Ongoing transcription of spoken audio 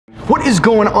What is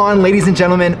going on, ladies and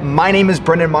gentlemen? My name is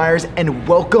Brendan Meyers and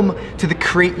welcome to the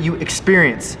CreateU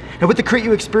Experience. Now with the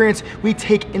CreateU Experience, we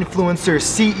take influencers,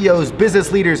 CEOs,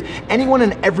 business leaders, anyone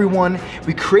and everyone.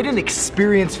 We create an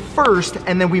experience first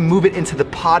and then we move it into the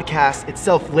podcast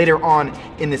itself later on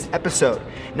in this episode.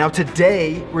 Now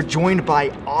today, we're joined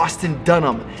by Austin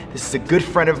Dunham. This is a good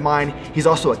friend of mine. He's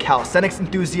also a CalAesthetics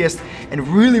enthusiast and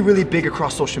really big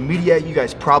across social media. You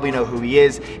guys probably know who he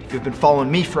is if you've been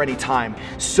following me for any time.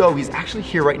 So he's actually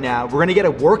here right now. We're gonna get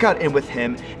a workout in with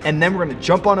him and then we're gonna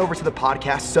jump on over to the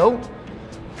podcast. So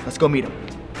let's go meet him.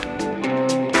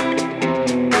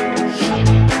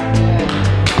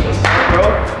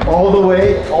 All the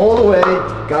way,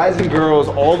 guys and girls,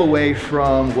 all the way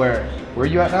from where? Where are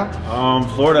you at now?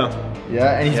 Florida.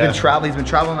 Yeah, and he's been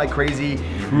traveling like crazy,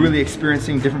 really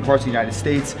experiencing different parts of the United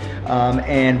States.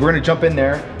 And we're gonna jump in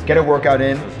there, get a workout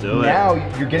in. Let's do it. Now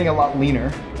you're getting a lot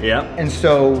leaner. Yeah. And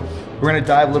so we're gonna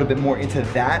dive a little bit more into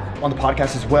that on the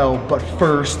podcast as well. But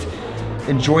first,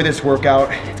 enjoy this workout.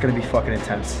 It's gonna be fucking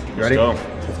intense. You ready? Let's go.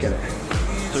 Let's get it.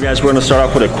 So guys, we're gonna start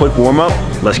off with a quick warm up.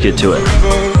 Let's get to it.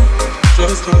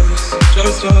 Just us,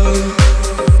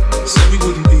 said we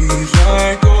wouldn't be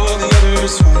like all the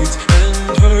others, fight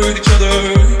and hurt each other.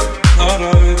 Not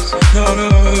us,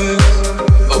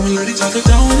 but we let each other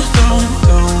down,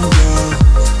 yeah.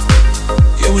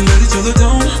 Yeah, we let each other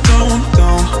down,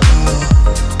 yeah.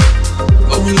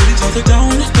 But we let each other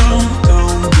down, yeah.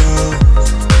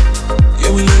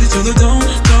 Yeah, we let each other down,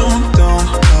 yeah.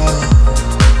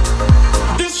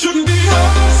 This shouldn't be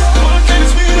us. Why can't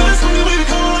it be us when we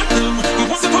become like them? We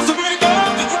weren't supposed to break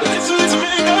up. Let's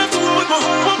make up to what my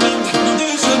heart wants. No,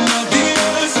 this should not be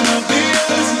us, not be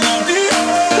us, not be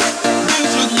us. This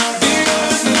should not be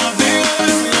us, not be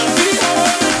us, not be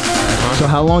us. So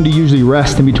how long do you usually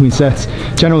rest in between sets,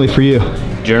 generally for you?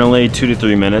 Generally 2 to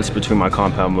 3 minutes between my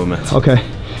compound movements. Okay.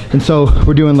 And so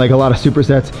we're doing like a lot of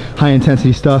supersets, high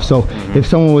intensity stuff. So if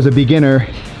someone was a beginner,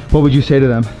 what would you say to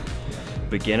them?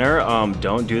 Beginner,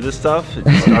 don't do this stuff.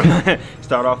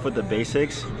 Start off with the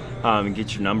basics and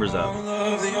get your numbers up.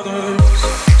 All of the others,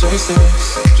 just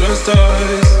us.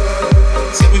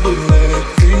 Said we wouldn't let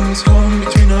things come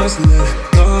between us.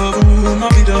 Let love rule,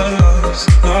 not be us,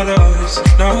 not us,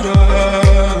 not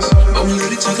us. But we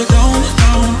let each other down,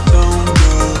 yeah.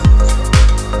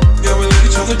 Yeah, we let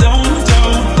each other down.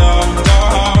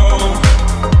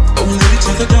 But we let each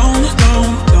other down,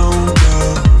 yeah.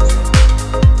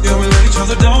 Yeah, we let each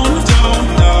other down.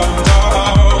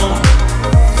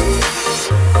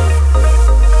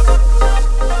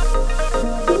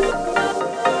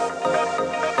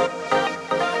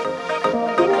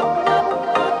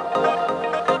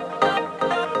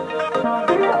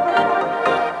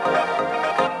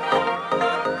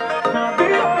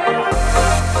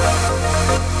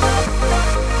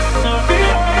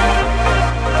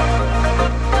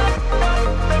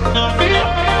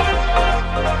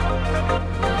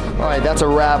 That's a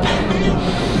wrap.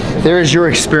 There is your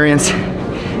experience.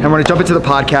 And we're gonna jump into the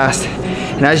podcast.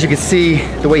 And as you can see,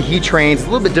 the way he trains is a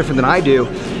little bit different than I do.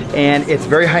 And it's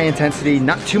very high intensity,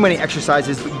 not too many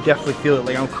exercises, but you definitely feel it.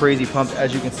 Like I'm crazy pumped.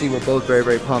 As you can see, we're both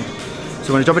very pumped.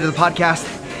 So we're gonna jump into the podcast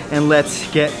and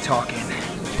let's get talking.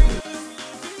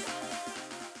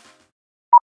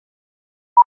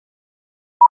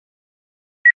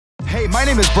 Hey, my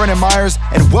name is Brendan Meyers,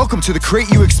 and welcome to the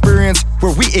CreateU Experience,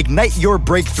 where we ignite your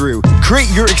breakthrough, create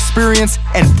your experience,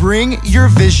 and bring your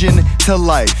vision to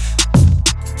life.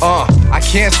 I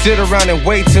can't sit around and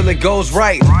wait till it goes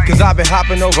right, cause I've been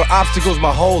hopping over obstacles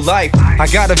my whole life. I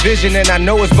got a vision and I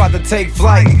know it's about to take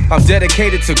flight. I'm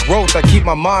dedicated to growth, I keep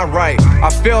my mind right.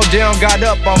 I fell down, got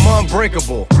up, I'm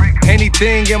unbreakable.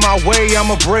 Anything in my way,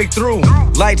 I'ma break through.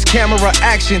 Lights, camera,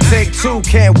 action, take two.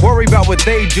 Can't worry about what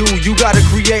they do, you gotta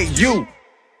create you.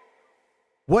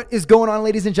 What is going on,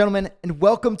 ladies and gentlemen, and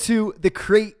welcome to the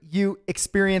CreateU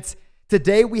Experience.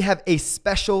 Today we have a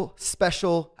special,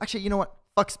 actually, you know what?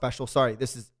 Fuck special, sorry,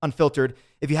 this is unfiltered.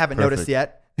 If you haven't noticed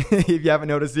yet,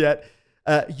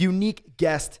 unique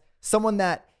guest, someone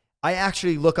that I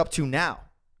actually look up to now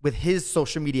with his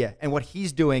social media and what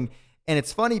he's doing. And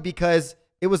it's funny because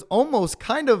it was almost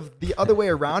kind of the other way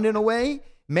around in a way.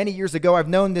 Many years ago, I've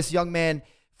known this young man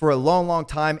for a long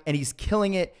time, and he's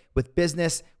killing it with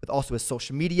business, with also his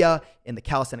social media, in the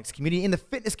calisthenics community, in the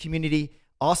fitness community.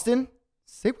 Austin,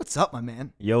 say what's up, my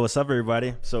man. Yo, what's up,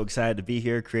 everybody? So excited to be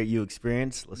here, CreateU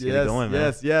Experience. Let's get it going,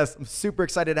 man. Yes. I'm super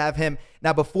excited to have him.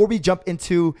 Now, before we jump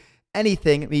into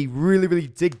anything, we really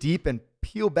dig deep and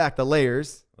peel back the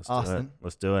layers.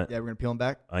 Let's do it. Yeah, we're going to peel them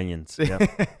back. Onions. Yeah.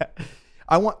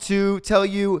 I want to tell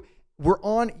you we're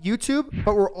on YouTube,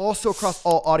 but we're also across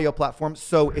all audio platforms.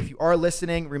 So if you are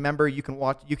listening, remember you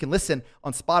can listen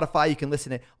on Spotify, you can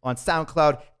listen it on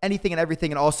SoundCloud, anything and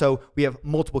everything. And also we have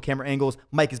multiple camera angles.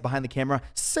 Mike is behind the camera.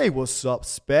 Say what's up,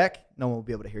 Spec. No one will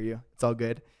be able to hear you. It's all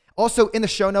good. Also, in the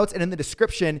show notes and in the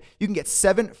description, you can get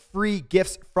 7 free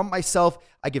gifts from myself.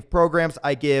 I give programs,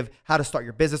 I give how to start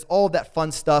your business, all of that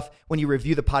fun stuff when you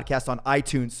review the podcast on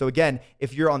iTunes. So again,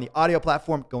 if you're on the audio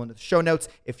platform, go into the show notes.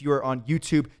 If you're on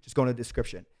YouTube, just go into the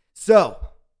description. So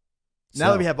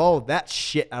now that we have all of that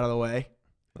shit out of the way,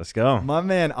 let's go. My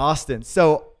man, Austin.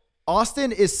 So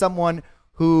Austin is someone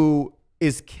who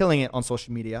is killing it on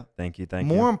social media. Thank you. Thank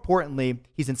you. More importantly,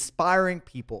 he's inspiring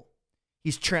people.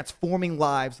 He's transforming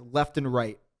lives left and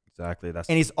right. Exactly. And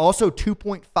he's also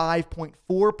 2.5, 0.4,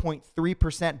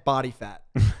 0.3% body fat.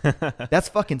 That's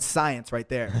fucking science right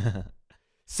there.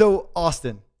 So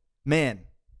Austin, man,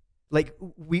 like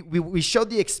we showed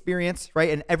the experience,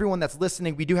 right? And everyone that's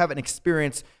listening, we do have an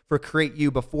experience for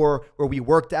CreateU before where we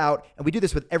worked out. And we do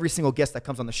this with every single guest that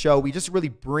comes on the show. We just really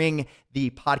bring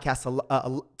the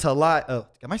podcast to life. Oh,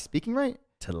 am I speaking right?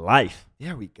 To life.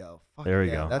 There we go. Fuck there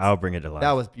we go. I'll bring it to life.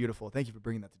 That was beautiful. Thank you for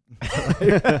bringing that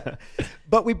to life.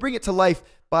 But we bring it to life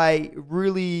by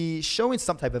really showing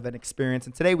some type of an experience.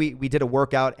 And today we did a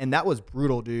workout, and that was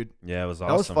brutal, dude. Yeah, it was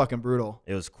awesome. That was fucking brutal.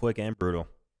 It was quick and brutal.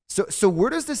 So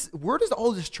where does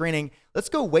all this training, let's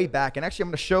go way back. And actually, I'm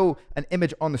going to show an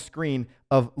image on the screen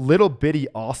of little bitty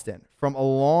Austin from a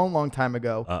long, long time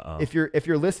ago. Uh-oh. If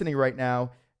you're listening right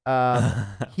now,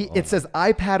 it says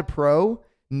iPad Pro,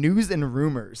 news and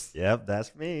rumors. Yep,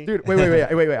 that's me. Dude, wait.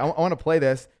 I want to play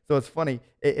this. So it's funny.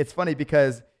 It's funny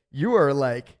because you are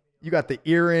like, you got the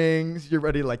earrings. You're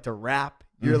ready like to rap.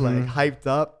 You're like hyped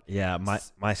up. Yeah,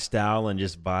 my style and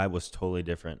just vibe was totally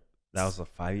different. That was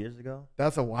 5 years ago.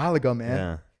 That's a while ago, man.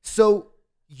 Yeah. So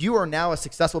you are now a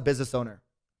successful business owner.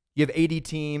 You have AD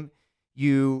team.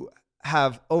 You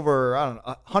have over, I don't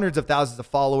know, hundreds of thousands of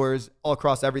followers all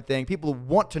across everything. People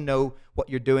want to know what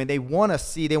you're doing. They want to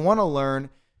see. They want to learn.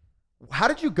 How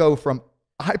did you go from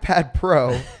iPad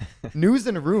Pro, news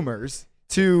and rumors,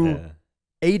 to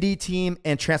AD team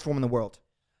and transforming the world?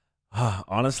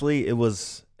 Honestly, it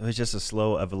was just a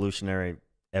slow evolution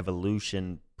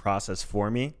process for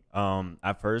me.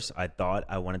 At first, I thought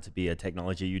I wanted to be a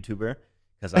technology YouTuber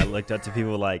because I looked up to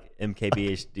people like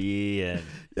MKBHD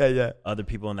and other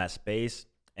people in that space.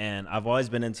 And I've always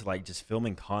been into like just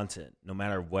filming content, no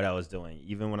matter what I was doing.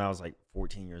 Even when I was like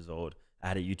 14 years old, I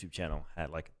had a YouTube channel,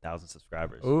 had like 1,000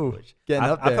 subscribers. Ooh, which getting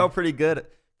up there. I felt pretty good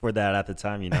for that at the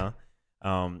time, you know.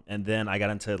 And then I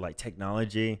got into like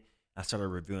technology. I started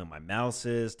reviewing my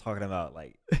mouses, talking about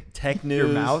like tech news. Your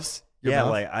mouse? Yeah,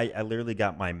 like I literally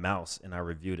got my mouse and I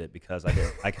reviewed it because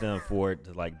I couldn't afford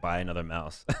to like buy another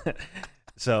mouse.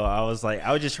 So I was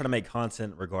just trying to make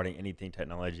content regarding anything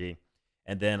technology.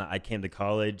 And then I came to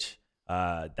college.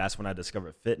 That's when I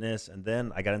discovered fitness. And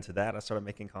then I got into that. I started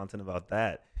making content about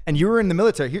that. And you were in the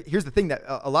military. Here's the thing that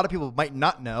a lot of people might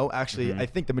not know. Actually, I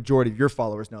think the majority of your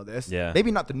followers know this. Yeah. Maybe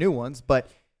not the new ones,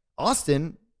 but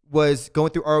Austin was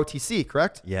going through ROTC,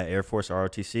 correct? Yeah, Air Force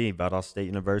ROTC, Valdosta State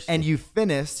University. And you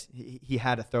finished. He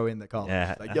had to throw in the college.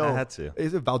 Yeah, like, yo, I had to.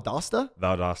 Is it Valdosta?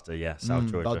 Valdosta, yeah,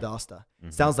 South Georgia. Valdosta.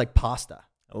 Sounds like pasta.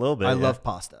 A little bit. I love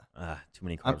pasta. Too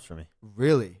many carbs for me.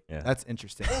 Really? Yeah. That's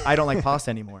interesting. I don't like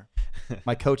pasta anymore.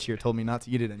 My coach here told me not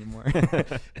to eat it anymore.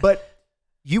 But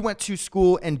you went to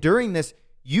school, and during this,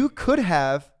 you could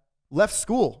have left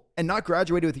school and not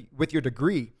graduated with your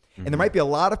degree. And there might be a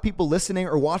lot of people listening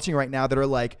or watching right now that are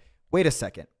like, wait a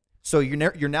second. So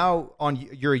you're now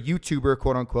you're a YouTuber,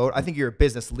 quote unquote. I think you're a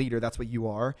business leader. That's what you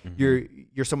are.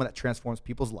 You're someone that transforms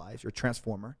people's lives. You're a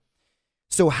transformer.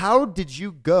 So how did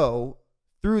you go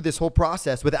through this whole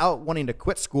process without wanting to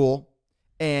quit school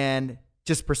and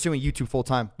just pursuing YouTube full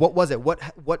time? What was it? What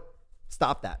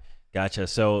stopped that? Gotcha.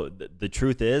 So the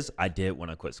truth is, I did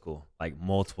want to quit school like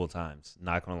multiple times.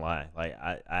 Not gonna lie. Like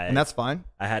and that's fine.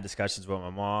 I had discussions with my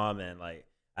mom, and like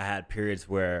I had periods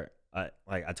where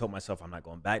I told myself I'm not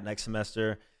going back next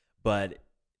semester, but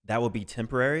that will be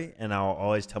temporary. And I'll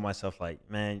always tell myself like,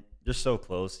 man, you're so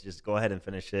close. Just go ahead and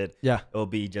finish it. Yeah. It'll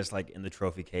be just like in the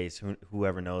trophy case.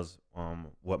 Whoever knows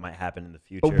what might happen in the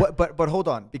future. But hold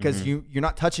on, because you're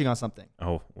not touching on something.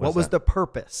 Oh, what was the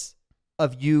purpose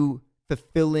of you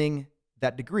fulfilling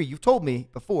that degree? You've told me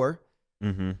before.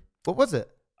 What was it?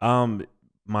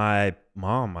 My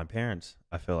mom, my parents,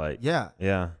 I feel like. Yeah.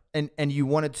 Yeah. And you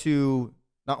wanted to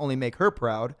not only make her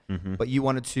proud, but you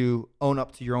wanted to own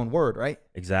up to your own word, right?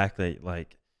 Exactly.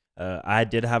 Like I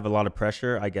did have a lot of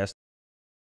pressure, I guess,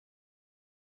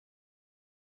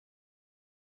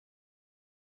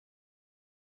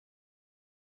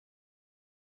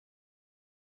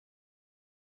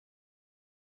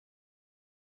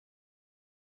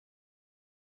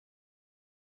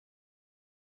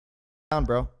 Pound,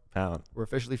 bro. Pound. We're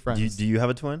officially friends. Do you have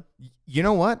a twin? You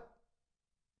know what?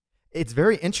 It's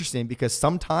very interesting because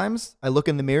sometimes I look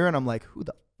in the mirror and I'm like, who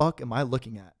the fuck am I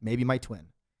looking at? Maybe my twin.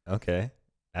 Okay.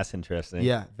 That's interesting.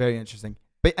 Yeah, very interesting.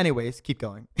 But anyways, keep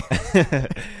going.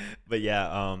 But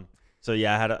yeah, so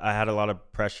yeah, I had a lot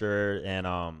of pressure, and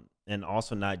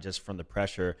also not just from the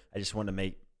pressure. I just wanted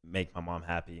to make my mom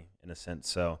happy in a sense.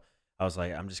 So I was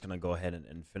like, I'm just gonna go ahead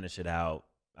and finish it out.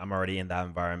 I'm already in that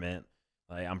environment.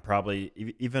 Like I'm probably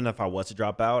even if I was to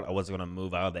drop out, I wasn't gonna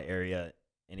move out of the area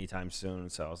anytime soon.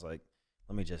 So I was like,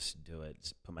 let me just do it.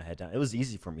 Just put my head down. It was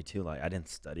easy for me too. Like I didn't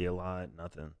study a lot,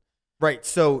 nothing. Right.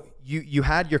 So you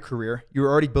had your career. You were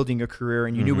already building your career,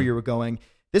 and you knew where you were going.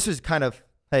 This was kind of,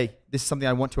 hey, this is something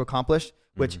I want to accomplish.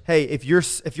 Which, hey, if you're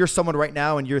someone right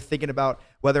now and you're thinking about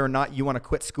whether or not you want to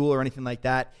quit school or anything like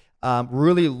that,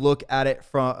 really look at it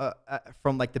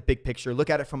from like the big picture.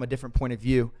 Look at it from a different point of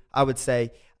view. I would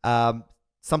say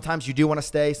sometimes you do want to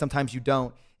stay, sometimes you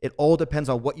don't. It all depends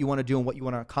on what you want to do and what you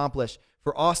want to accomplish.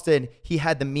 For Austin, he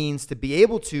had the means to be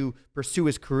able to pursue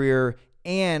his career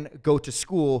and go to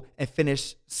school and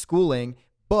finish schooling.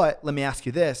 But let me ask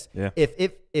you this: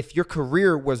 if your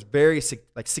career was very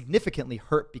significantly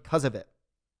hurt because of it,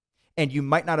 and you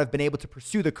might not have been able to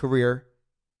pursue the career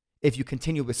if you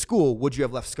continued with school, would you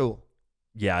have left school?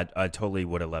 Yeah, I totally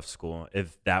would have left school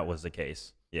if that was the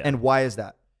case. Yeah. And why is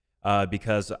that?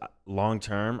 Because long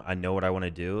term, I know what I want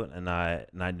to do, and I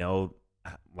know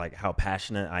like how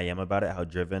passionate I am about it, how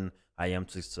driven I am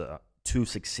to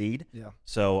succeed. Yeah.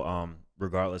 So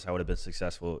regardless, I would have been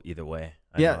successful either way.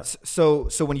 Yeah. So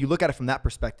when you look at it from that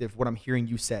perspective, what I'm hearing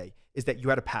you say is that you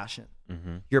had a passion.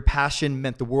 Your passion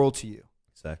meant the world to you.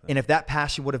 Exactly. And if that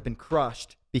passion would have been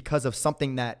crushed because of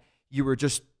something that you were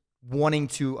just wanting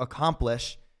to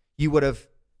accomplish, you would have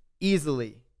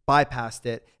easily bypassed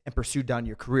it and pursued down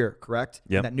your career, correct?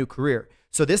 Yeah. That new career.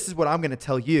 So this is what I'm going to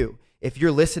tell you. If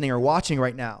you're listening or watching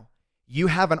right now, you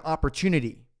have an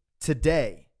opportunity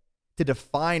today to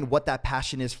define what that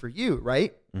passion is for you,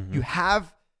 right? You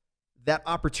have that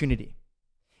opportunity.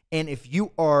 And if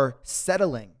you are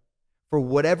settling for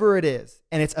whatever it is,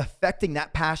 and it's affecting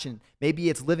that passion, maybe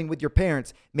it's living with your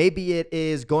parents, maybe it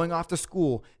is going off to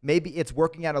school, maybe it's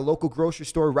working at a local grocery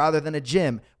store rather than a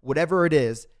gym, whatever it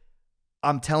is,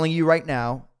 I'm telling you right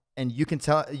now, and you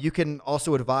can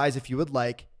also advise if you would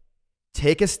like,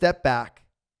 take a step back,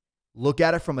 look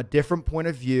at it from a different point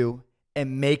of view,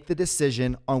 and make the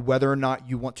decision on whether or not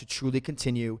you want to truly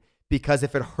continue. Because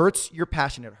if it hurts your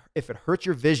passion, if it hurts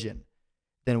your vision,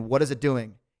 then what is it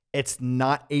doing? It's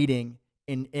not aiding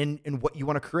in what you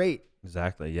want to create.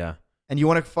 Exactly, yeah. And you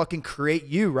want to fucking create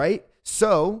you, right?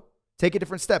 So take a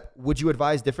different step. Would you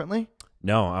advise differently?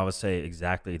 No, I would say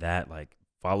exactly that. Like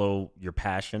follow your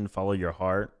passion, follow your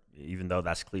heart, even though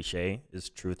that's cliche, is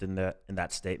truth in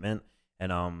that statement.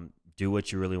 And do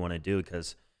what you really want to do,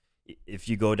 because if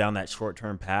you go down that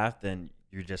short-term path, then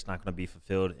you're just not going to be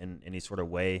fulfilled in any sort of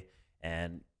way,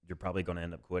 and you're probably going to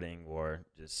end up quitting or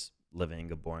just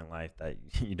living a boring life that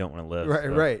you don't want to live.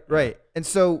 Right, right. And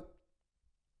so,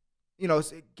 we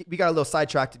got a little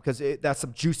sidetracked because that's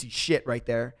some juicy shit right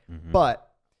there. But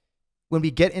when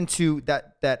we get into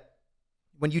that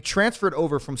when you transferred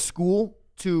over from school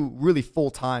to really full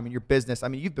time in your business, I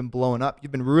mean, you've been blowing up.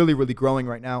 You've been really, really growing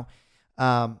right now.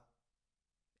 And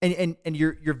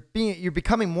you're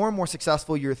becoming more and more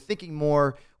successful. You're thinking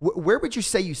more. Where would you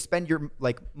say you spend your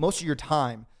most of your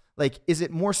time? Like, is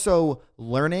it more so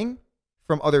learning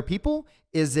from other people?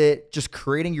 Is it just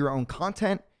creating your own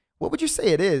content? What would you say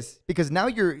it is? Because now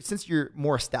since you're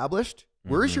more established,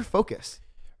 where is your focus?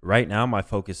 Right now, my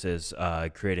focus is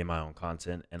creating my own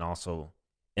content, and also,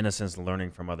 in a sense,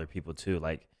 learning from other people too.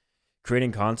 Like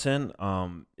creating content,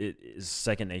 it is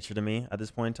second nature to me at this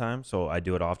point in time. So I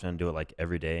do it often, do it like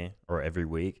every day or every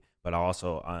week. But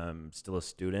also, I'm still a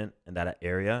student in that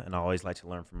area, and I always like to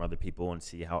learn from other people and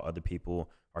see how other people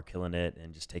are killing it,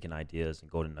 and just taking ideas and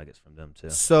golden nuggets from them too.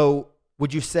 So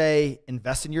would you say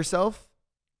invest in yourself?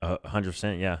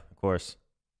 100%, yeah, of course.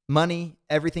 Money,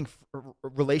 everything,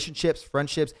 relationships,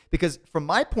 friendships. Because from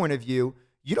my point of view,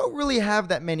 you don't really have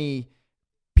that many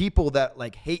people that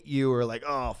hate you or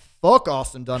oh, fuck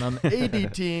Austin Dunham,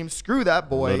 AD team, screw that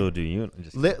boy. Little do you.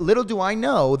 Little do I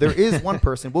know, there is one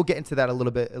person. We'll get into that a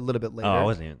little bit later. Oh, I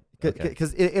wasn't even.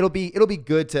 Because it'll be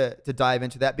good to dive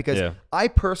into that, because I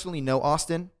personally know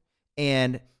Austin,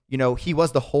 and he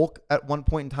was the Hulk at one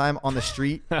point in time on the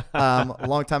street a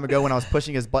long time ago when I was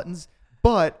pushing his buttons.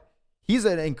 But he's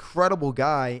an incredible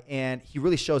guy, and he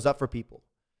really shows up for people.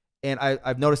 And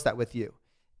I've noticed that with you.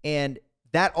 And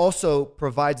that also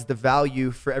provides the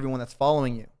value for everyone that's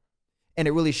following you. And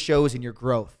it really shows in your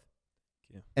growth.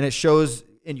 And it shows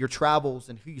in your travels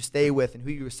and who you stay with and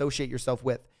who you associate yourself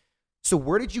with. So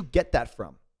where did you get that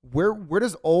from? Where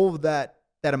does all of that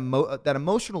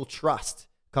emotional trust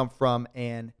come from,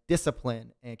 and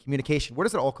discipline and communication? Where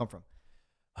does it all come from?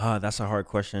 That's a hard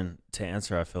question to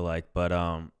answer, I feel like,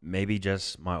 but maybe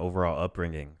just my overall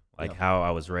upbringing, like how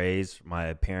I was raised,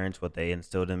 my parents, what they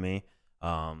instilled in me,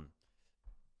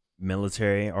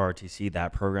 military, ROTC,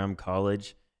 that program,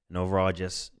 college, and overall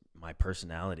just my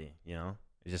personality, you know,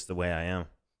 it's just the way I am.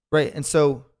 Right. And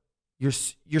so you're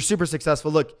super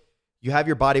successful. Look, you have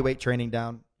your body weight training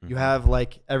down. You have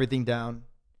like everything down.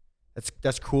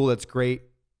 That's cool. That's great.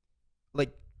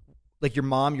 Like your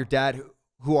mom, your dad,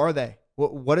 who are they?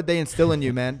 What did they instill in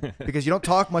you, man? Because you don't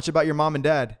talk much about your mom and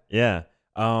dad. Yeah.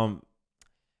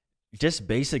 Just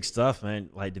basic stuff, man.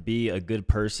 Like to be a good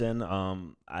person.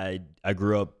 I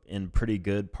grew up in pretty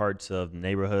good parts of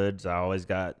neighborhoods. I always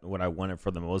got what I wanted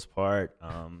for the most part.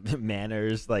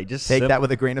 Manners, like just take that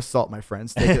with a grain of salt, my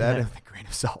friends. Take that with a grain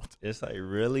of salt. It's like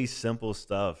really simple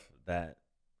stuff that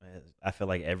I feel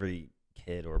like every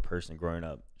kid or person growing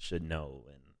up should know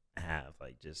and have.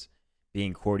 Like just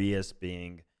being courteous,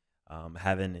 being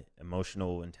having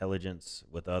emotional intelligence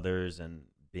with others, and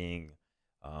being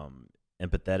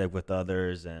empathetic with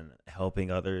others and helping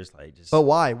others. Like just. But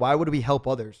why? Why would we help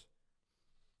others?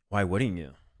 Why wouldn't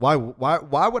you? Why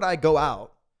would I go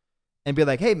out and be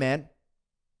like, hey man,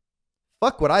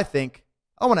 fuck what I think.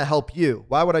 I want to help you.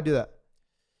 Why would I do that?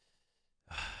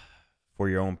 For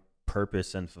your own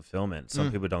purpose and fulfillment.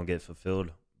 Some people don't get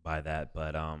fulfilled by that,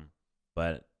 but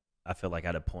I feel like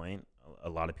at a point, a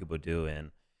lot of people do,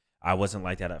 and I wasn't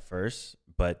like that at first,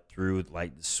 but through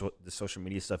like the social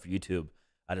media stuff, YouTube,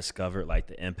 I discovered like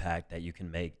the impact that you can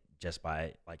make just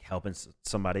by like helping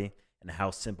somebody, and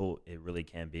how simple it really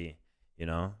can be, you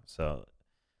know? So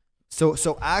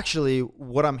actually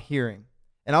what I'm hearing,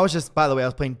 and I was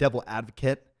playing devil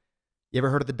advocate. You ever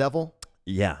heard of the devil?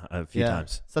 Yeah, a few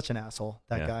times. Such an asshole,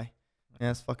 that guy. Yeah,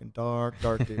 it's fucking dark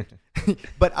dude.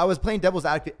 But I was playing devil's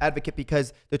advocate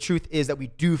because the truth is that we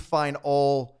do find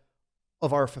all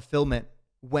of our fulfillment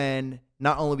when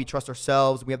not only we trust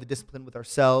ourselves, we have the discipline with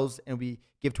ourselves, and we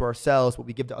give to ourselves what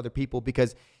we give to other people,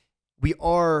 because we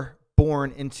are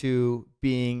born into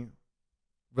being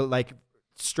like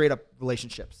straight up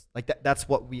relationships. Like that's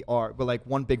what we are. We're like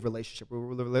one big relationship.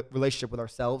 We're a relationship with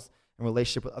ourselves and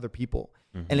relationship with other people.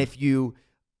 And if you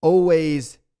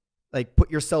always like put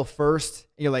yourself first,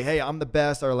 and you're like, hey, I'm the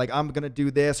best, or like I'm gonna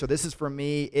do this, or this is for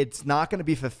me, it's not gonna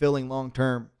be fulfilling long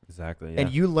term. Exactly. And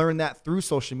you learn that through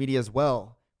social media as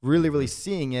well. Really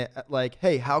seeing it at like,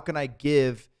 hey, how can I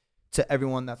give to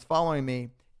everyone that's following me?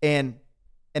 And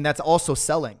that's also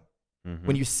selling.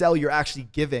 When you sell, you're actually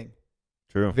giving.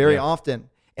 True. Very often.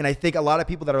 And I think a lot of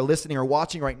people that are listening or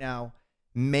watching right now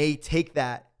may take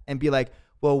that and be like,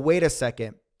 well, wait a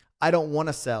second. I don't want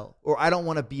to sell, or I don't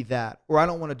want to be that, or I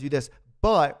don't want to do this,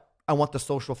 but I want the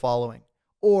social following,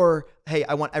 or hey,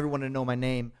 I want everyone to know my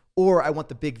name, or I want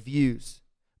the big views.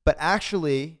 But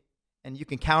actually, and you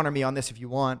can counter me on this if you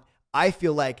want, I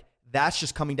feel like that's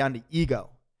just coming down to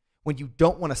ego. When you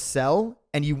don't want to sell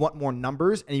and you want more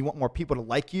numbers and you want more people to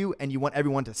like you and you want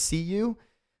everyone to see you,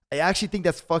 I actually think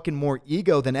that's fucking more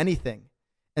ego than anything.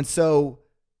 And so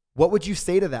what would you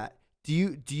say to that?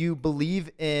 Do you believe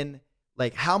in,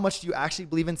 like, how much do you actually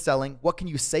believe in selling? What can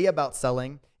you say about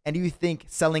selling? And do you think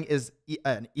selling is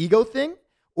an ego thing?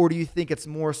 Or do you think it's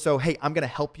more so, hey, I'm going to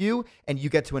help you and you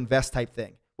get to invest type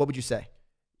thing? What would you say?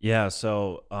 Yeah,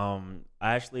 so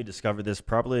I actually discovered this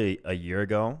probably a year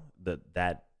ago,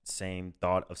 that same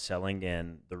thought of selling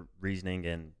and the reasoning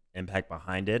and impact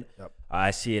behind it. Yep.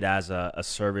 I see it as a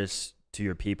service to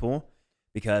your people,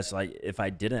 because like if I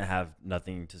didn't have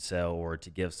nothing to sell or to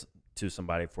give to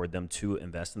somebody for them to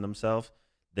invest in themselves,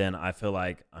 then I feel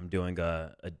like I'm doing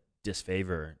a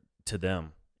disfavor to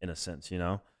them in a sense, you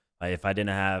know? Like if I didn't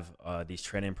have these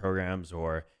training programs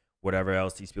or whatever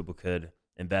else these people could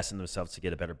invest in themselves to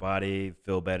get a better body,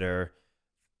 feel better,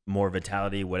 more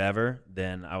vitality, whatever,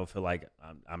 then I would feel like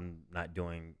I'm not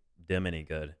doing them any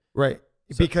good. Right.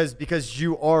 So, because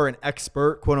you are an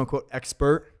expert, quote unquote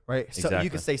expert, right? Exactly. So you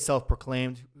could say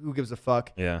self-proclaimed. Who gives a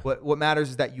fuck? Yeah. What matters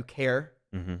is that you care,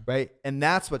 right? And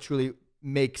that's what truly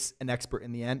makes an expert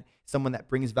in the end. Someone that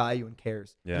brings value and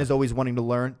cares, and is always wanting to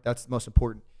learn. That's the most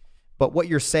important. But what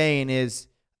you're saying is,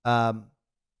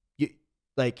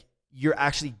 you're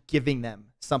actually giving them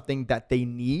something that they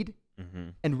need.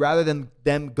 And rather than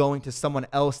them going to someone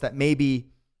else that maybe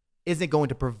isn't going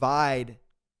to provide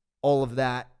all of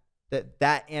that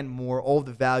and more, all of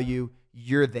the value,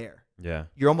 you're there. Yeah.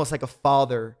 You're almost like a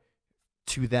father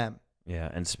to them. Yeah.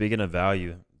 And speaking of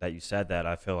value, that you said that,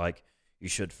 I feel like you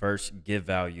should first give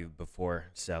value before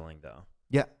selling, though.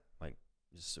 Yeah. Like,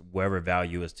 just wherever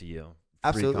value is to you.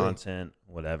 Absolutely. Free content,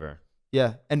 whatever.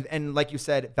 Yeah. And like you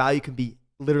said, value can be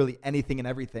literally anything and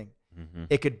everything. Mm-hmm.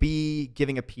 It could be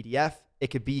giving a PDF. It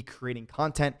could be creating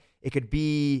content. It could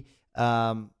be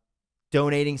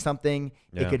donating something.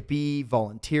 Yeah. It could be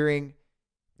volunteering.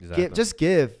 Exactly.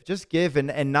 Just give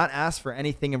and not ask for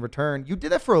anything in return. You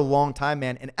did that for a long time,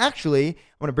 man. And actually, I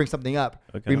want to bring something up.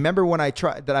 Okay. Remember when I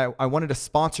tried that I wanted to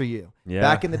sponsor you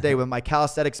back in the day with my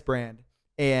CalAesthetics brand.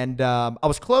 And I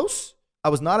was close. I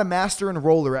was not a master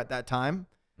enroller at that time.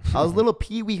 I was little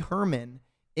Pee Wee Herman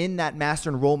in that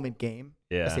master enrollment game.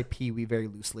 Yeah. I say Pee Wee very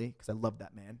loosely because I love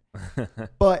that man.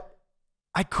 But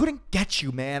I couldn't get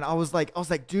you, man. I was like,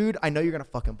 dude, I know you're gonna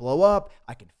fucking blow up.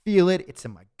 I can feel it. It's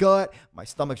in my gut. My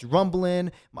stomach's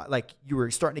rumbling. You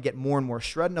were starting to get more and more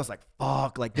shredded. And I was like,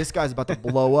 fuck, like this guy's about to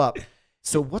blow up.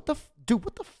 So what the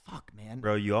fuck, man?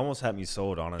 Bro, you almost had me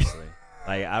sold, honestly.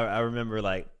 Like I remember,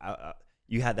 like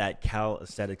you had that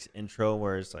CalAesthetics intro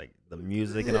where it's like the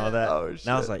music and all that. Oh, and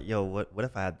I was like, yo, what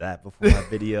if I had that before my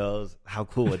videos? How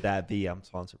cool would that be? I'm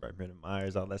sponsored by Brendan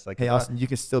Meyers, all that stuff. Hey, Austin, you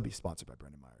can still be sponsored by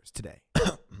Brendan Meyers today.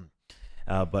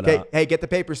 Hey, get the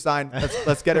paper signed.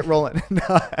 Let's get it rolling.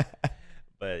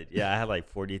 But yeah, I had like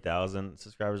 40,000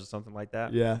 subscribers or something like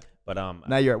that. Yeah. But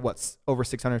now you're at what, over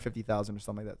 650,000 or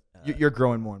something like that. You're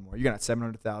growing more and more. You're at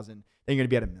 700,000. Then you're gonna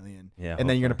be at 1 million. Yeah. And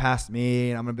then you're gonna pass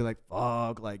me, and I'm gonna be like,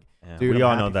 fuck, like, yeah, dude. We I'm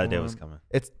all know happy that for day him. was coming.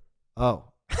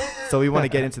 So we want to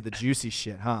get into the juicy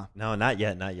shit, huh? No, not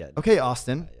yet. Okay,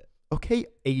 Austin. Not yet. Okay,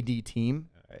 AD team.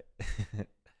 All right.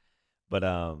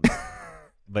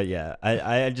 But yeah,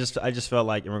 I just felt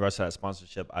like in regards to that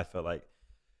sponsorship, I felt like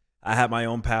I had my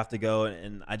own path to go,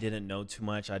 and I didn't know too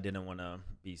much. I didn't want to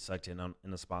be sucked in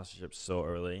the sponsorship so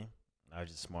early. I was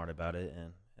just smart about it,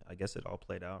 and I guess it all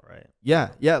played out right. Yeah.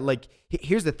 Like,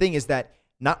 here's the thing: is that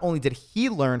not only did he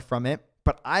learn from it,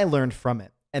 but I learned from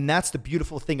it, and that's the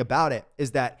beautiful thing about it.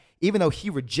 Is that even though he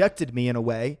rejected me in a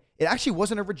way, it actually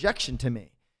wasn't a rejection to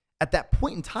me. At that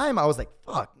point in time, I was like,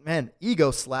 "Fuck, man,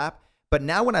 ego slap." But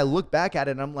now when I look back at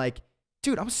it, I'm like,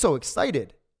 dude, I'm so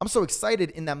excited. I'm so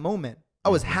excited in that moment. I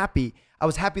was happy. I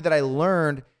was happy that I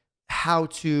learned how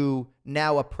to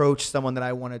now approach someone that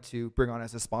I wanted to bring on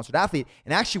as a sponsored athlete.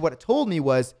 And actually what it told me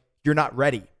was, you're not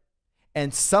ready.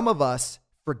 And some of us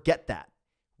forget that.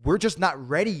 We're just not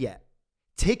ready yet.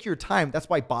 Take your time. That's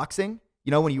why boxing,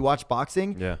 when you watch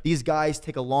boxing, these guys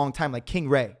take a long time, like King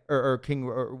Ray or King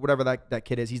or whatever that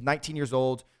kid is. He's 19 years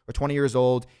old or 20 years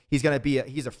old. He's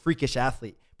a freakish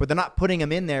athlete, but they're not putting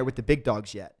him in there with the big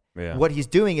dogs yet. Yeah. What he's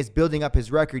doing is building up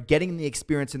his record, getting the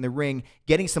experience in the ring,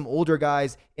 getting some older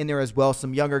guys in there as well,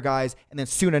 some younger guys, and then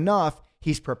soon enough,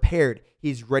 he's prepared.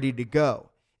 He's ready to go.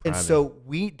 And so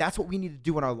that's what we need to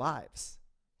do in our lives.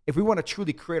 If we want to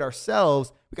truly create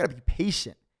ourselves, we got to be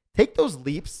patient. Take those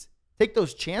leaps, take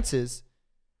those chances,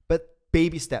 but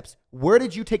baby steps. Where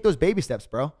did you take those baby steps,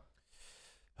 bro?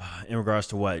 In regards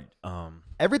to what?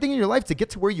 Everything in your life to get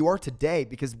to where you are today,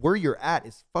 because where you're at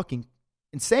is fucking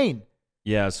insane.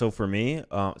 Yeah, so for me,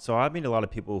 so I've meet a lot of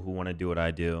people who want to do what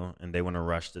I do, and they want to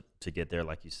rush to get there,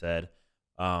 like you said.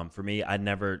 For me, I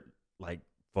never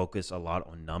focus a lot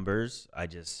on numbers. I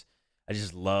just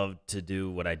love to do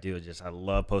what I do. I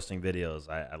love posting videos.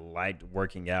 I liked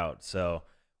working out. So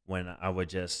when I would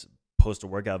just post the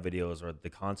workout videos or the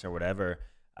content or whatever,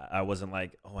 I wasn't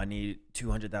like, oh, I need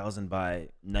 200,000 by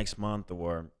next month,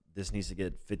 or this needs to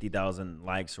get 50,000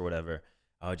 likes or whatever.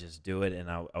 I would just do it, and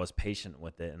I was patient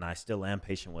with it, and I still am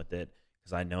patient with it,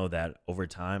 because I know that over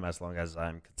time, as long as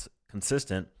I'm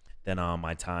consistent, then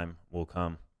my time will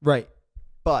come. Right.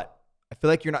 But I feel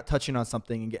like you're not touching on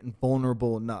something and getting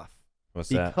vulnerable enough. What's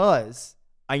that? Because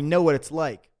I know what it's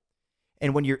like.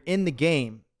 And when you're in the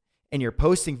game and you're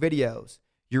posting videos,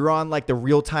 you're on the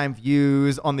real-time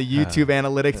views on the YouTube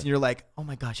analytics, and you're like, oh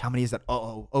my gosh, how many is that?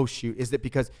 Oh shoot. Is it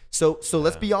because, so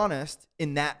let's be honest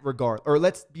in that regard, or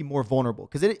let's be more vulnerable,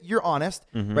 because you're honest,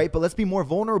 right? But let's be more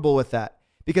vulnerable with that,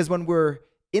 because when we're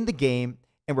in the game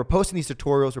and we're posting these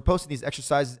tutorials, we're posting these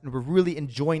exercises, and we're really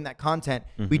enjoying that content,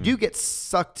 we do get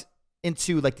sucked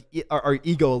into our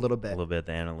ego a little bit. The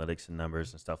analytics and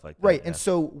numbers and stuff like that. Right. Yeah. And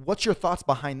so what's your thoughts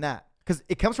behind that? Because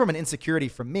it comes from an insecurity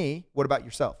from me. What about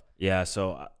yourself? Yeah,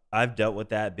 so I've dealt with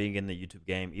that being in the YouTube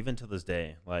game, even to this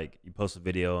day. Like, you post a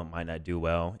video, it might not do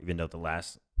well, even though the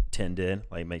last 10 did.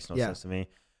 Like, it makes no sense to me.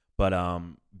 But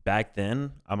back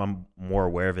then, I'm more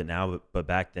aware of it now. But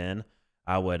back then,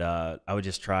 I would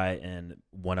just try and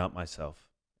one up myself,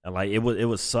 and it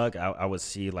would suck. I would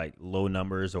see low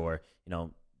numbers, or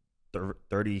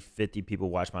 30, 50 people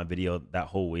watch my video that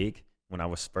whole week when I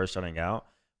was first starting out.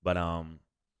 But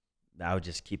I would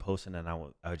just keep hosting, and I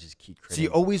would just keep creating. So you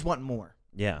always want more.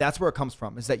 Yeah. That's where it comes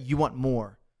from, is that you want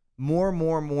more.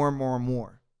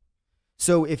 More.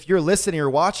 So if you're listening or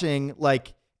watching,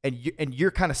 like, and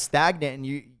you're kind of stagnant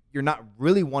and you're not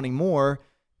really wanting more,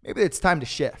 maybe it's time to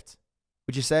shift.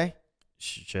 Would you say?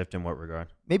 Shift in what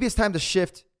regard? Maybe it's time to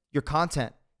shift your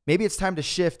content. Maybe it's time to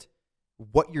shift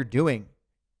what you're doing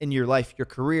in your life, your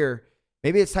career.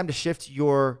 Maybe it's time to shift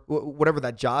your, whatever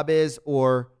that job is,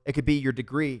 or it could be your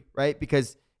degree, right?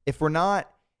 Because if we're not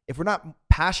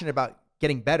passionate about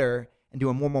getting better and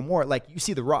doing more, like you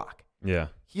see The Rock. Yeah.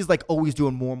 He's like always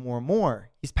doing more.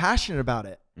 He's passionate about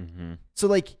it. Mm-hmm. So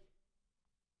like,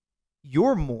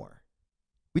 you're more.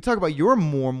 We talk about your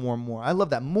more. I love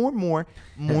that. More. More.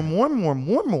 You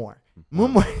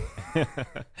want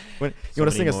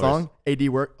to sing a song? AD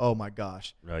work? Oh my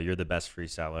gosh. No, you're the best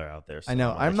freestyler out there. So I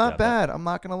know. I'm not bad. I'm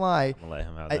not going to lie. I'm gonna let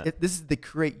him have that. This is the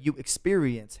CreateU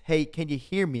experience. Hey, can you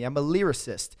hear me? I'm a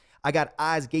lyricist. I got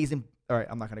eyes gazing. All right,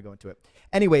 I'm not going to go into it.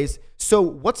 Anyways, so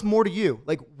what's more to you?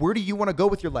 Like, where do you want to go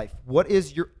with your life?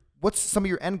 What's some of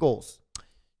your end goals?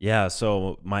 Yeah,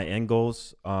 so my end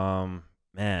goals,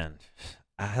 man,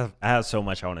 I have so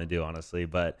much I want to do, honestly,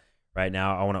 but right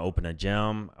now I want to open a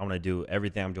gym. I want to do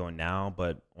everything I'm doing now,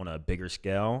 but on a bigger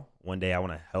scale. One day I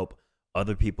want to help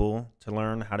other people to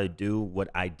learn how to do what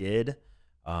I did.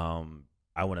 I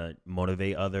want to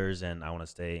motivate others, and I want to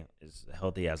stay as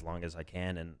healthy as long as I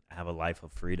can and have a life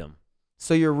of freedom.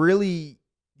 So you're really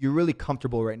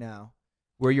comfortable right now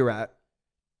where you're at.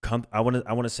 I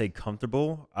want to say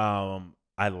comfortable.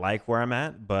 I like where I'm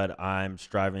at, but I'm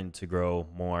striving to grow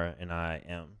more, and I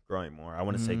am growing more. I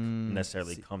want to say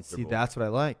necessarily comfortable. See, that's what I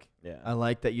like. Yeah. I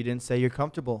like that you didn't say you're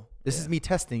comfortable. This is me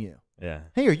testing you. Yeah.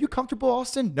 Hey, are you comfortable,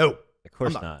 Austin? No. Of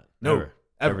course not. No. Never.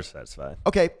 Ever satisfied.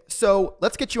 Okay, so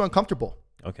let's get you uncomfortable.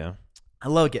 Okay. I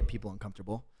love getting people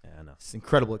uncomfortable. Yeah, I know. It's an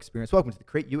incredible experience. Welcome to the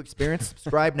CreateU experience.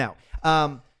 Subscribe now.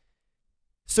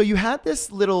 So you had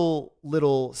this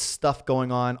little stuff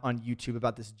going on YouTube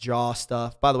about this jaw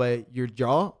stuff. By the way, your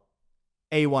jaw,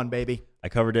 A1, baby. I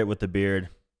covered it with the beard.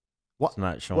 What? It's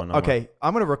not showing. Well, okay,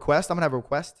 I'm gonna have a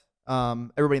request.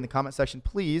 Everybody in the comment section,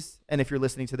 please, and if you're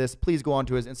listening to this, please go on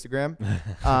to his Instagram,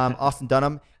 Austin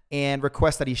Dunham, and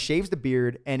request that he shaves the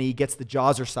beard and he gets the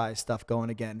jazzercise stuff going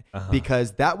again,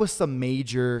 because that was some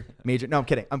major. No,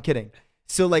 I'm kidding.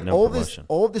 So like all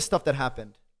of this stuff that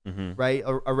happened. Mm-hmm. Right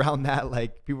around that,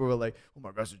 like people were like, "Oh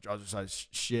my gosh, it's jazzercise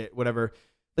shit, whatever."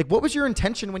 Like, what was your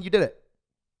intention when you did it?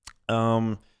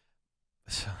 My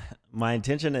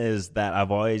intention is that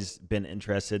I've always been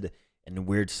interested in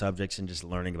weird subjects and just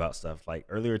learning about stuff. Like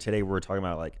earlier today, we were talking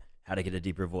about like how to get a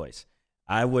deeper voice.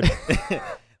 I would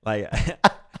like,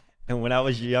 and when I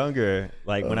was younger,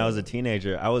 like when I was a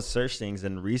teenager, I would search things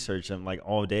and research them like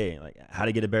all day, like how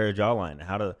to get a better jawline,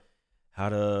 how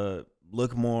to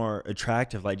look more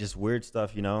attractive, like just weird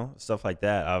stuff, stuff like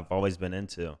that I've always been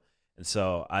into. And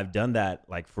so I've done that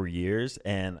like for years,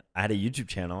 and I had a YouTube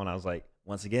channel, and I was like,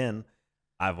 once again,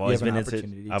 I've always been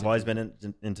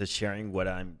into sharing what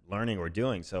I'm learning or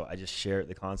doing. So I just shared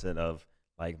the content of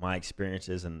like my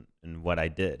experiences and what I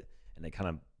did, and it kind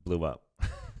of blew up.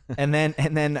 and then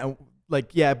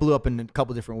it blew up in a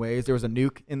couple different ways. There was a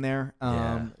nuke in there.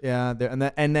 And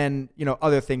then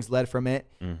other things led from it.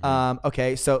 Mm-hmm.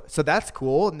 Okay, so that's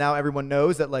cool. Now everyone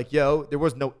knows that like, there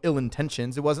was no ill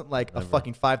intentions. It wasn't like a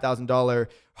fucking $5,000,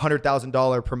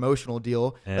 $100,000 promotional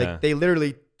deal. Yeah. Like they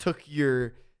literally took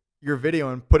your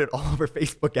video and put it all over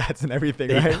Facebook ads and everything,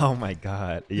 right? Oh my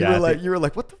God. Yeah. You were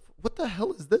like, what the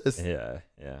hell is this? Yeah.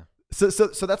 Yeah. So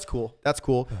that's cool. That's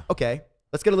cool. Okay,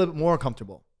 let's get a little bit more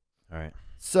comfortable. All right.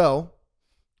 So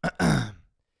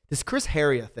this Chris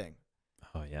Heria thing.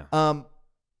 Oh yeah.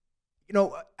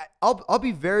 I'll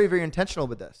be very, very intentional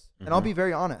with this, and I'll be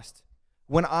very honest.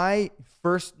 When I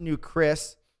first knew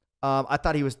Chris, I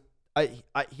thought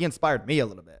he inspired me a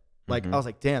little bit. Like I was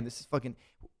like, damn, this is fucking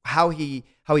how he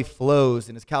flows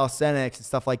and his calisthenics and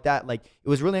stuff like that. Like it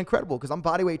was really incredible because I'm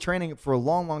bodyweight training for a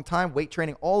long, long time, weight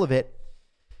training, all of it.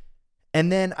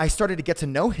 And then I started to get to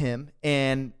know him,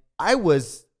 and I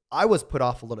was put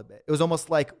off a little bit. It was almost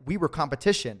like we were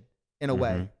competition in a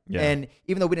way. Yeah. And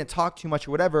even though we didn't talk too much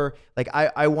or whatever, like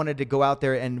I wanted to go out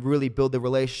there and really build the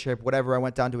relationship, whatever. I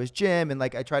went down to his gym and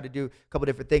like I tried to do a couple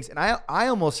different things. And I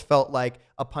almost felt like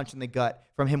a punch in the gut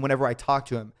from him whenever I talked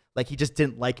to him. Like he just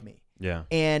didn't like me. Yeah.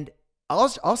 And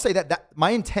I'll say that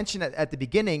my intention at the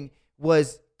beginning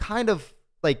was kind of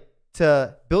like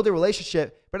to build a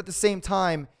relationship, but at the same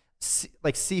time,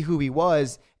 see who he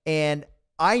was. And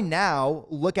I now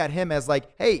look at him as like,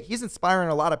 hey, he's inspiring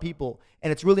a lot of people,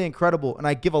 and it's really incredible, and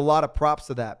I give a lot of props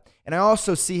to that. And I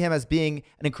also see him as being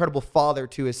an incredible father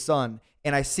to his son,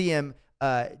 and I see him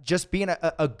just being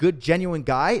a good, genuine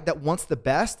guy that wants the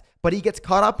best, but he gets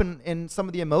caught up in some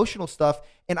of the emotional stuff,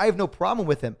 and I have no problem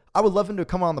with him. I would love him to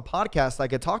come on the podcast. I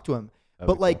could talk to him.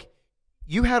 But like,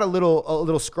 you had a little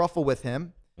scruffle with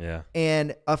him, Yeah.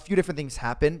 and a few different things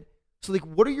happened. So like,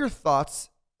 what are your thoughts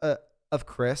of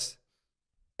Chris?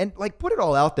 And like, put it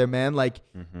all out there, man. Like,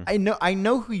 I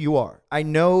know who you are. I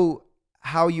know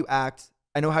how you act.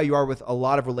 I know how you are with a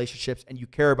lot of relationships, and you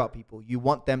care about people. You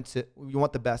want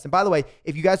the best. And by the way,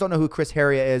 if you guys don't know who Chris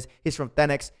Heria is, he's from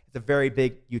Thenix. It's a very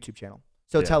big YouTube channel.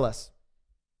 So tell us,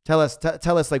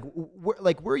 like,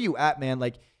 where are you at, man?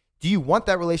 Like, do you want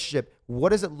that relationship? What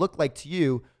does it look like to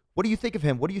you? What do you think of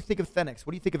him? What do you think of Thenix?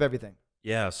 What do you think of everything?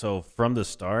 Yeah. So from the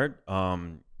start,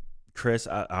 Chris,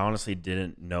 I honestly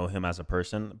didn't know him as a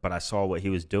person, but I saw what he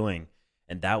was doing,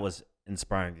 and that was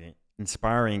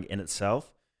inspiring in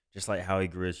itself. Just like how he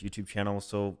grew his YouTube channel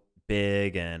so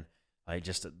big, and like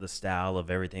just the style of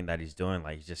everything that he's doing,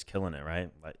 like he's just killing it, right?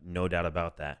 Like no doubt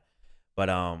about that. But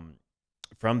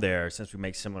from there, since we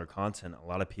make similar content, a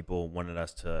lot of people wanted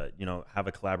us to, have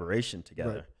a collaboration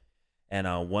together. Right.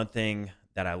 And one thing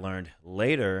that I learned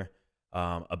later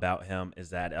about him is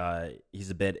that he's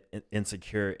a bit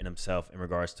insecure in himself in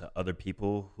regards to other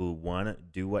people who, one,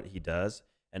 do what he does,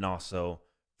 and also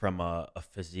from a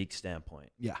physique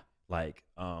standpoint. Yeah. Like,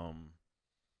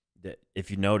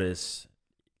 if you notice,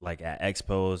 like at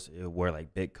expos, it wear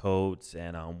like big coats.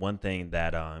 And one thing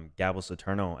that Gabo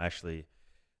Saturno actually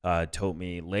told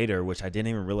me later, which I didn't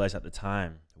even realize at the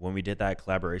time, when we did that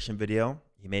collaboration video,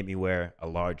 he made me wear a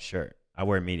large shirt. I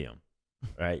wear medium,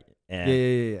 right? And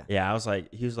yeah. I was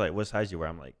like, he was like, what size you wear?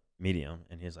 I'm like, medium.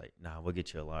 And he was like, nah, we'll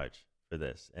get you a large for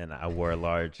this. And I wore a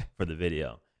large for the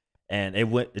video, and it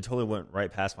totally went right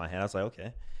past my hand. I was like,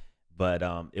 okay. But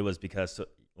it was because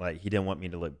like he didn't want me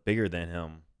to look bigger than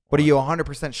him. But are you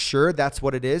 100% sure that's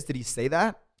what it is? Did he say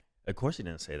that? Of course he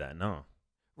didn't say that. No.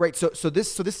 Right. So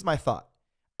this is my thought.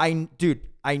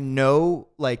 I know,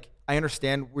 like, I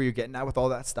understand where you're getting at with all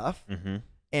that stuff.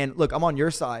 And look, I'm on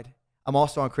your side. I'm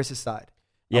also on Chris's side.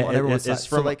 Yeah,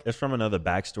 it's from another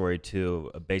backstory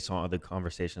too, based on other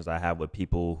conversations I had with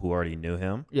people who already knew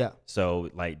him. Yeah. So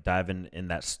like diving in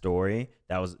that story,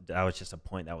 that was just a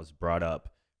point that was brought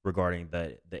up regarding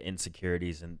the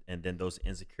insecurities, and then those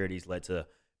insecurities led to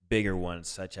bigger ones,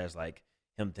 such as like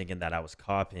him thinking that I was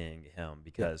copying him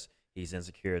because he's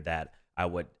insecure that I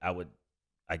would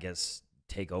I guess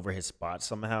take over his spot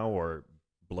somehow or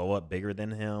blow up bigger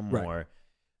than him, or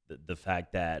the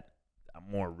fact that I'm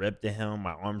more ripped than him,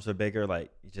 my arms are bigger,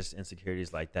 like just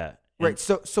insecurities like that. Right.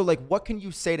 So like, what can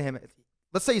you say to him?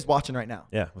 Let's say he's watching right now.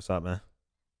 Yeah. What's up, man?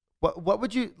 What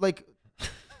would you like?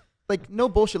 Like, no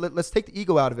bullshit. Let's take the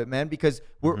ego out of it, man, because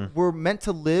we're meant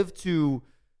to live to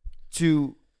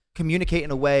communicate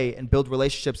in a way and build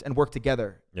relationships and work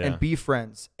together and be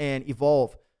friends and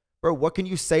evolve. Bro, what can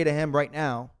you say to him right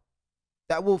now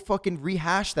that will fucking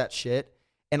rehash that shit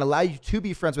and allow you to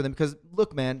be friends with him? Because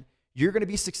look, man, you're going to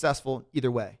be successful either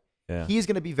way. Yeah. He's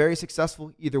going to be very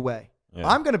successful either way. Yeah.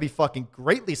 I'm going to be fucking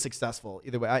I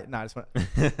either way. I just want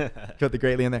to put the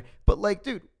greatly in there. But like,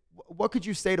 dude, what could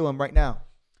you say to him right now?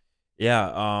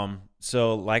 Yeah.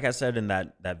 So like I said in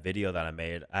that video that I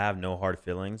made, I have no hard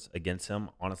feelings against him,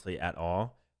 honestly, at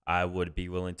all. I would be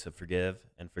willing to forgive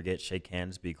and forget, shake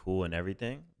hands, be cool and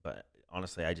everything. But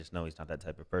honestly, I just know he's not that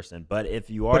type of person. But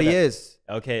if you are, but he is.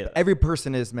 Okay. Every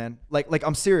person is, man. Like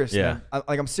I'm serious, man.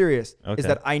 I'm serious. Okay. Is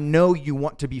that I know you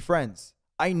want to be friends.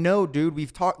 I know, dude.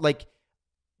 We've talked. Like,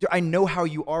 I know how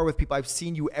you are with people. I've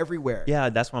seen you everywhere. Yeah,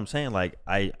 that's what I'm saying. Like,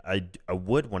 I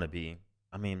would want to be.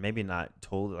 I mean, maybe not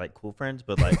totally like cool friends,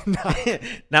 but like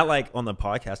not like on the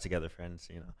podcast together friends,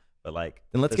 But like,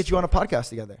 then let's get you on a podcast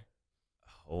together.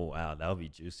 Oh wow, that would be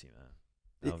juicy,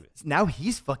 man. Now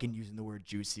he's fucking using the word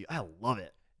juicy. I love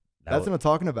it. That's what I'm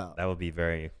talking about. That would be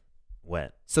very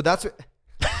wet. So that's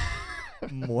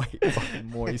what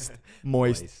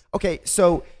moist. Okay,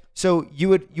 so you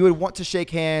would want to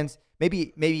shake hands,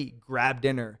 maybe grab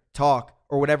dinner, talk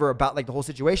or whatever about like the whole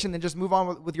situation, then just move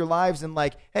on with your lives. And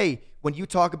like, hey, when you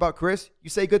talk about Chris, you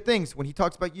say good things. When he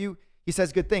talks about you, he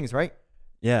says good things, right?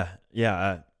 Yeah,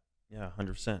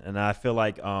 100%. And I feel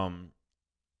like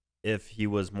if he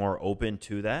was more open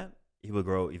to that, he would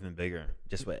grow even bigger,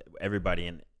 just with everybody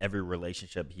in every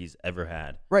relationship he's ever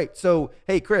had. Right. So,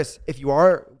 hey, Chris, if you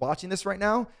are watching this right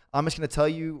now, I'm just going to tell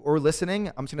you, or listening,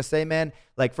 I'm just going to say, man,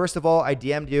 like, first of all, I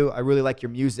DM'd you. I really like your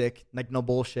music. Like, no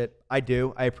bullshit. I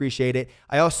do. I appreciate it.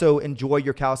 I also enjoy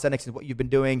your calisthenics and what you've been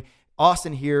doing.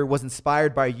 Austin here was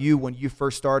inspired by you when you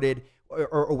first started,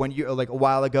 or when you, like a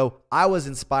while ago. I was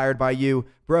inspired by you.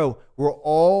 Bro, we're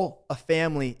all a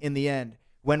family in the end.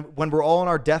 When we're all on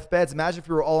our deathbeds, imagine if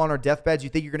we were all on our deathbeds, you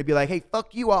think you're going to be like, hey,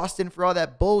 fuck you, Austin, for all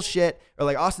that bullshit. Or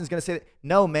like Austin's going to say that.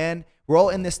 No, man, we're all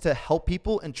in this to help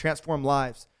people and transform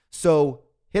lives. So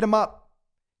hit him up.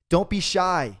 Don't be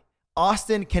shy.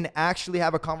 Austin can actually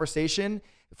have a conversation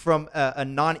from a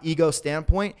non-ego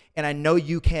standpoint, and I know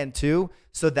you can too.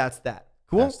 So that's that.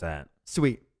 Cool? That's that.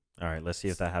 Sweet. All right, let's see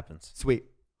if that happens. Sweet.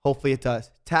 Hopefully it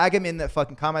does. Tag him in the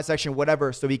fucking comment section,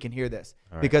 whatever, so he can hear this.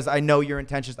 All right. Because I know your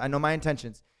intentions. I know my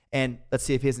intentions. And let's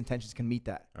see if his intentions can meet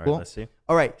that. All Cool? right, let's see.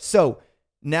 All right. So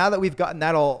now that we've gotten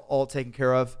that all taken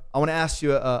care of, I want to ask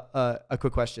you a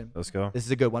quick question. Let's go. This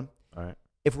is a good one. All right.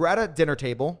 If we're at a dinner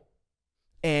table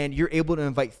and you're able to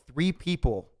invite three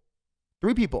people,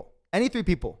 any three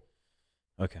people,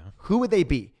 Okay. who would they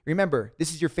be? Remember,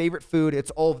 this is your favorite food. It's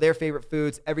all of their favorite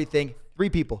foods, everything. Three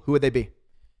people. Who would they be?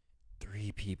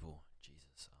 3 people.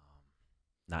 Jesus.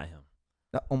 Not him.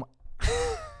 Oh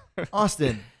my.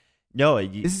 Austin. No,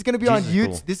 This is gonna be on Jesus is YouTube.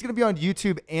 cool. This is gonna be on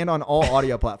YouTube and on all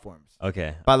audio platforms.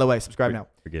 Okay. By the way, subscribe now.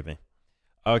 Forgive me.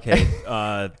 Okay.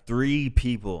 3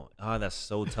 people. Oh, that's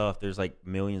so tough. There's like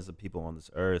millions of people on this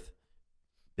earth.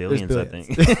 Billions, I think.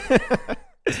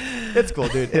 It's cool,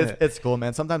 dude. It's cool,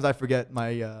 man. Sometimes I forget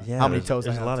my how many toes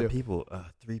I There's have. a lot too. of people.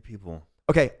 3 people.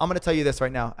 Okay, I'm gonna tell you this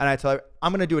right now, and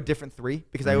I'm gonna do a different 3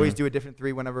 because I always do a different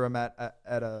 3 whenever I'm at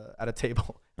a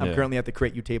table. I'm Yeah. currently at the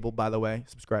CreateU table, by the way.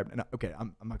 Subscribe. No, okay,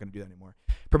 I'm not gonna do that anymore.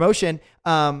 Promotion.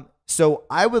 So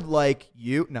I would like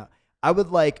you. No, I would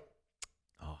like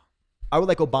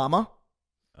Obama.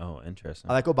 Oh, interesting.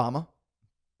 I like Obama.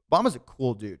 Obama's a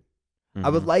cool dude. I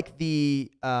would like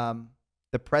the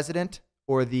president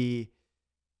or the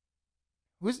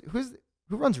who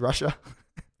runs Russia?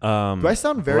 Do I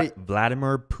sound very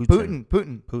Vladimir Putin?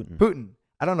 Putin.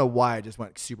 I don't know why I just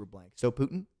went super blank. So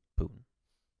Putin. Putin.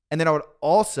 And then I would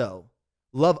also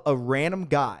love a random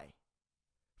guy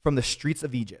from the streets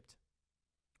of Egypt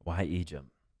Why Egypt?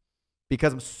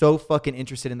 because I'm so fucking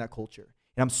interested in that culture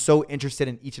and I'm so interested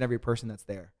in each and every person that's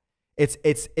there. It's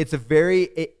a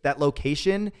very that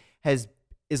location is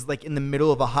like in the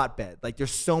middle of a hotbed. Like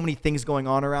there's so many things going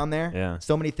on around there. Yeah.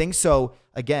 So many things. So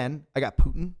again, I got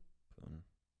Putin.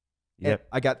 Yep.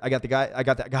 I got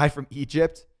that guy from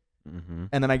Egypt. And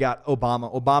then I got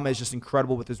Obama. Obama is just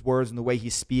incredible with his words and the way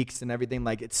he speaks and everything.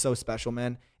 Like it's so special,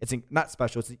 man. It's not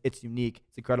special. It's unique.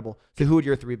 It's incredible. So who would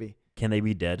your 3 be? Can they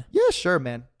be dead? Yeah, sure,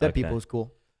 man. Dead Okay. people is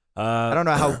cool. I don't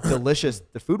know how delicious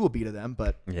the food will be to them,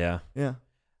 but Yeah. yeah.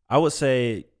 I would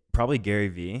say probably Gary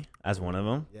Vee as one of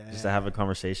them, just to Yeah. have a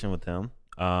conversation with him.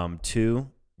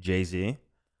 2, Jay-Z.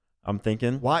 I'm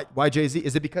thinking. Why Jay-Z?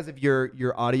 Is it because of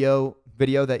your audio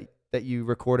video that you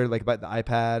recorded like about the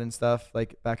iPad and stuff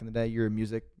like back in the day? You're a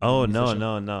music. Oh, musician?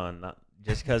 no, not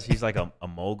just because he's like a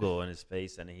mogul in his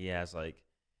face and he has like,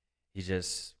 he's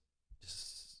just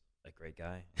a great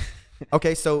guy.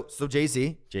 Okay, so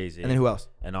Jay-Z. Jay-Z. And then who else?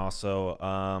 And also,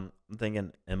 I'm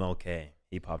thinking MLK.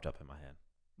 He popped up in my head.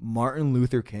 Martin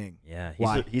Luther King. Yeah,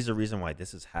 Why? he's the reason why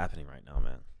this is happening right now,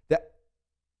 man.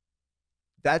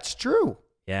 That's true.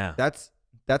 Yeah.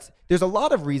 There's a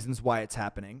lot of reasons why it's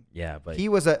happening. Yeah, but He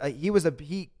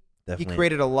definitely,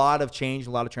 created a lot of change,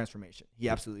 a lot of transformation. He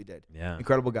absolutely did. Yeah.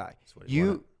 Incredible guy. That's what he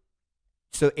wanted.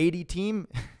 So AD team,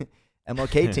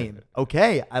 MLK team.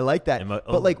 Okay, I like that.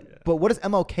 But what does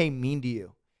MLK mean to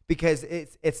you? Because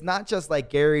it's not just like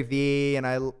Gary Vee and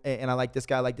I like this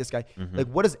guy, Like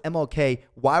what is MLK?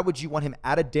 Why would you want him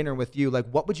at a dinner with you? Like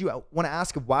what would you want to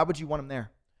ask him? Why would you want him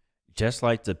there? Just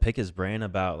like to pick his brain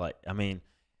about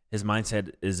his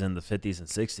mindset is in the 50s and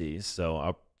 60s.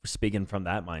 So speaking from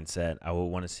that mindset, I would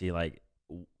want to see like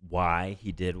why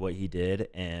he did what he did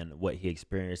and what he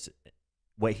experienced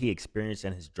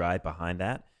and his drive behind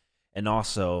that. And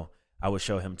also I would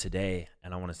show him today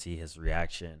and I want to see his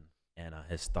reaction and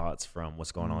his thoughts from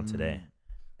what's going on today.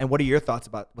 And what are your thoughts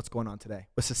about what's going on today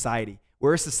with society?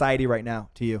 Where is society right now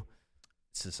to you?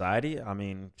 Society,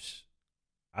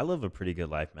 I live a pretty good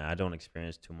life, man. I don't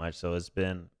experience too much. So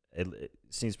it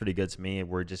seems pretty good to me.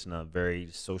 We're just in a very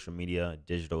social media,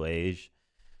 digital age.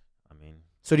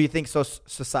 So do you think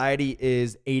society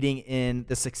is aiding in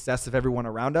the success of everyone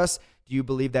around us? Do you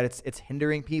believe that it's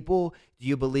hindering people? Do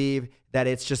you believe that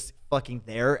it's just fucking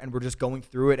there and we're just going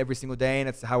through it every single day and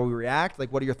it's how we react?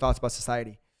 Like, what are your thoughts about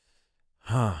society?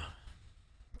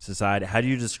 Society. How do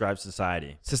you describe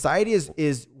society? Society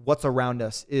is what's around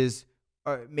us, is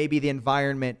maybe the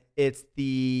environment. It's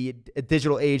the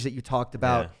digital age that you talked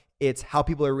about. Yeah. It's how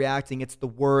people are reacting. It's the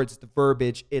words, it's the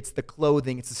verbiage, it's the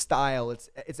clothing, it's the style.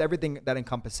 It's everything that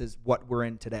encompasses what we're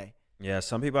in today. Yeah,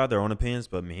 some people have their own opinions,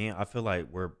 but me, I feel like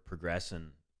we're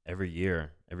progressing every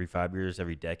year, every 5 years,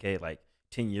 every decade. Like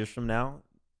 10 years from now,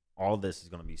 all this is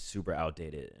going to be super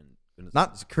outdated. And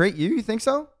Not CreateU, you think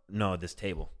so? no, this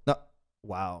table. No.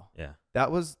 Wow. Yeah.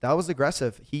 That was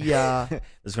aggressive. He There's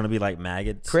going to be like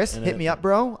maggots. Chris, in hit it. me up,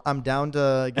 bro. I'm down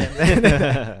to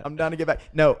get I'm down to get back.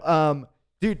 No,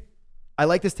 dude, I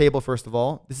like this table first of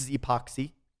all. This is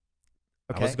epoxy.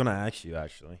 I was going to ask you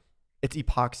actually. It's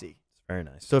epoxy. It's very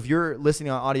nice. So if you're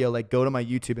listening on audio, like go to my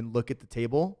YouTube and look at the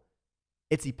table.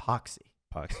 It's epoxy.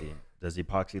 Epoxy. Does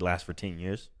epoxy last for 10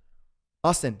 years?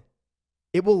 Austin,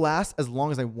 it will last as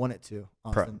long as I want it to,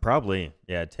 Austin. Probably.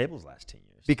 Yeah, tables last 10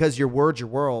 years. Because your word's your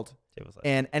world. Tables last.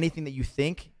 And anything that you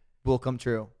think will come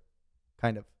true.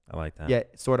 Kind of. I like that. Yeah,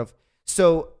 sort of.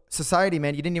 So society,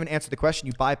 man, you didn't even answer the question.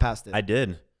 You bypassed it. I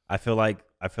did. I feel like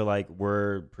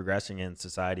we're progressing in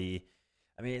society.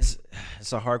 I mean,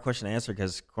 it's a hard question to answer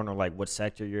because corner like what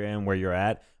sector you're in, where you're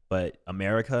at. But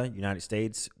America, United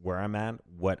States, where I'm at,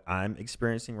 what I'm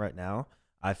experiencing right now,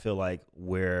 I feel like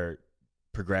we're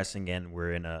progressing and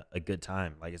we're in a good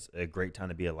time. Like it's a great time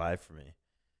to be alive for me.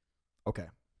 Okay.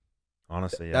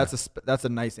 Honestly, yeah. That's a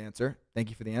nice answer. Thank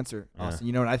you for the answer, Yeah. Austin.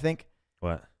 You know what I think?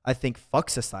 What? I think fuck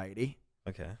society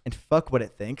Okay. and fuck what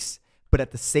it thinks. But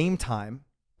at the same time,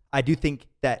 I do think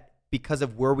that because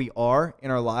of where we are in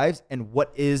our lives and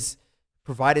what is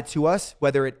provided to us,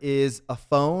 whether it is a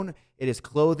phone, it is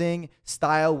clothing,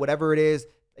 style, whatever it is,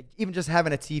 like even just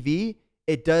having a TV,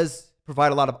 it does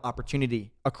provide a lot of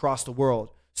opportunity across the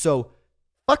world. So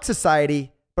fuck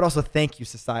society, but also thank you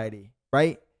society,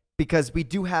 right? Because we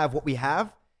do have what we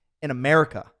have in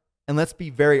America. And let's be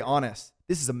very honest,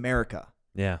 this is America.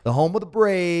 Yeah. The home of the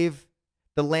brave,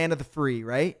 the land of the free,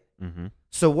 right? Mm-hmm.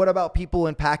 So what about people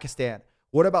in Pakistan?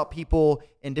 What about people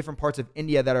in different parts of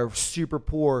India that are super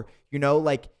poor? You know,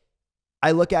 like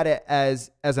I look at it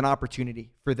as an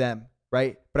opportunity for them,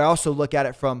 right? But I also look at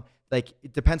it from like,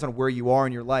 it depends on where you are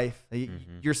in your life.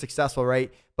 You're successful,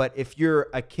 right? But if you're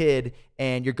a kid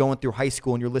and you're going through high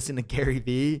school and you're listening to Gary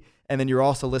Vee, and then you're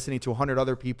also listening to 100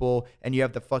 other people, and you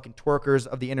have the fucking twerkers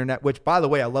of the internet, which by the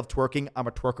way, I love twerking. I'm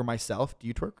a twerker myself. Do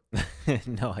you twerk?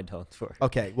 No, I don't twerk.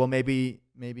 Okay. Well, maybe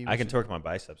I can twerk my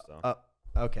biceps though.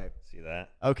 Okay. See that?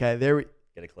 Okay. There we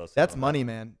Get it close. That's money,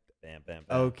 man. Bam, bam,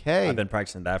 bam. Okay. I've been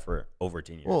practicing that for over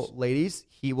 10 years. Well, ladies,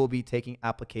 he will be taking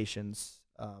applications.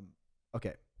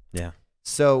 Okay. Yeah.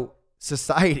 So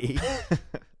society,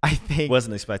 I think.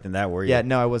 Wasn't expecting that, were you? Yeah,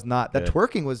 no, I was not. That Good.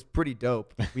 twerking was pretty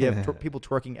dope. We have people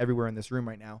twerking everywhere in this room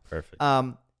right now. Perfect.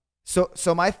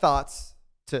 So my thoughts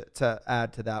to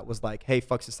add to that was like, hey,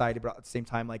 fuck society, but at the same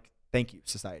time, like, thank you,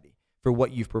 society, for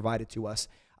what you've provided to us.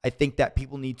 I think that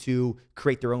people need to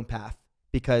create their own path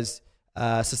because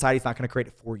society's not going to create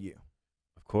it for you.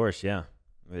 Of course, yeah.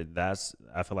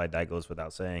 I feel like that goes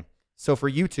without saying. So for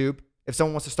YouTube, if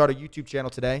someone wants to start a YouTube channel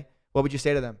today, what would you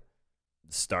say to them?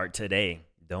 Start today.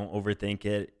 Don't overthink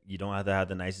it. You don't have to have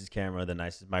the nicest camera, the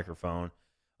nicest microphone.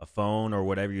 A phone or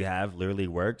whatever you have literally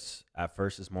works. At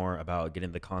first, it's more about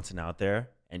getting the content out there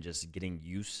and just getting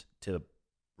used to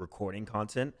recording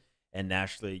content. And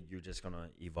naturally, you're just going to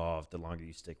evolve the longer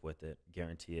you stick with it.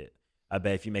 Guarantee it. I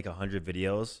bet if you make 100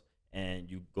 videos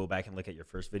and you go back and look at your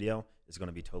first video, it's going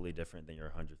to be totally different than your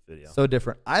 100th video. So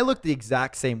different. I look the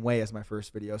exact same way as my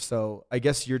first video. So I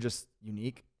guess you're just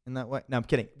unique in that way. No, I'm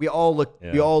kidding. We all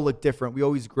look different. We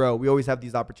always grow. We always have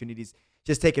these opportunities.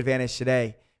 Just take advantage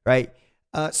today, right?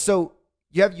 So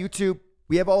you have YouTube.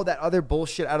 We have all that other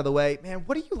bullshit out of the way. Man,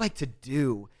 what do you like to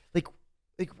do? Like,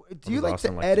 do you like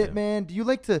to edit, man? Do you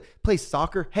like to play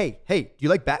soccer? Hey, do you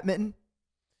like badminton?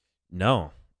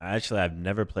 No, I've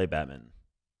never played badminton.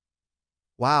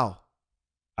 Wow.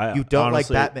 You don't like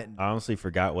badminton? I honestly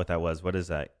forgot what that was. What is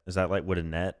that? Is that like with a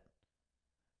net?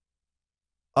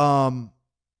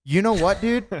 You know what,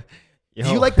 dude? Do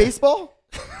you like baseball?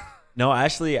 No,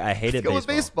 actually, I hated Let's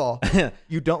go baseball. with baseball.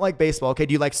 You don't like baseball. Okay,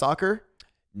 do you like soccer?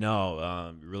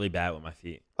 No, really bad with my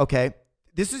feet. Okay.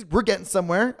 We're getting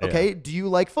somewhere. Okay. Yeah. Do you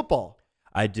like football?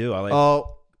 I do. I like.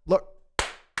 Oh, look.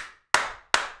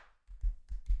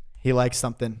 He likes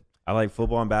something. I like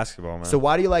football and basketball, man. So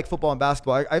why do you like football and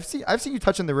basketball? I've seen you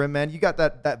touching the rim, man. You got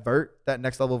that vert, that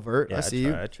next level vert. Yeah, I see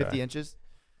you. I try. 50 inches.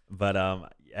 But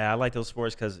yeah, I like those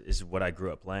sports because it's what I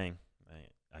grew up playing.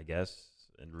 I guess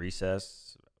in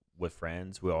recess with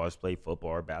friends, we always play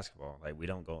football or basketball. Like we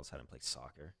don't go outside and play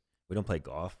soccer. We don't play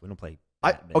golf. We don't play.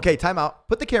 Okay, time out.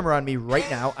 Put the camera on me right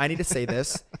now. I need to say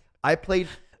this. I played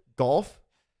golf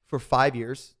for 5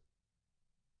 years.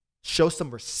 Show some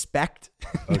respect.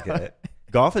 Okay.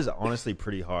 Golf is honestly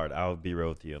pretty hard. I'll be real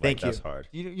with you. Like, Thank you. That's hard.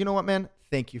 You know what, man?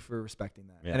 Thank you for respecting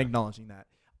that Yeah. and acknowledging that.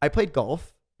 I played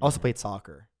golf. Also played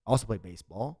soccer. also played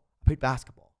baseball. I played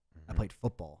basketball. I played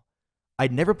football. I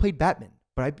never played badminton,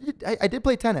 but I did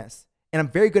play tennis. And I'm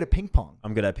very good at ping pong.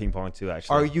 I'm good at ping pong too,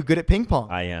 actually. Are you good at ping pong?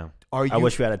 I am. Are you? I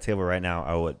wish we had a table right now.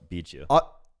 I would beat you.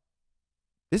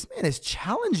 This man is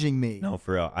challenging me. No,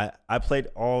 for real. I played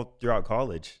all throughout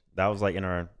college. That was like in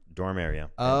our dorm area.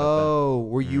 Oh,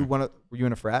 were you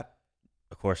in a frat?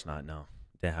 Of course not. No,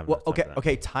 didn't have. Well,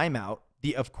 okay. Timeout.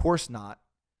 Of course not.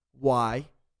 Why?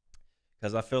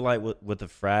 Because I feel like with the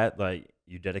frat, like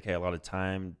you dedicate a lot of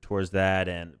time towards that,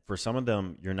 and for some of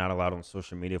them, you're not allowed on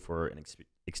social media for an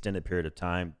extended period of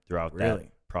time throughout that.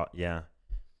 Yeah.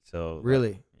 So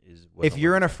really, if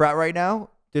you're in a frat right now,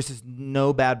 this is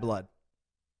no bad blood.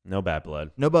 No bad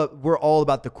blood. No, but we're all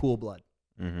about the cool blood.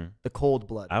 The cold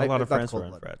blood. I have a lot of friends who are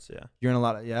in frats. Yeah. You're in a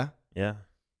lot of yeah. Yeah,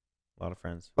 a lot of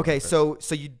friends. Okay, so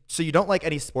you don't like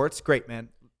any sports? Great, man.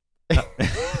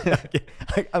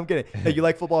 I'm kidding. No, you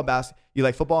like football and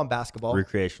basketball.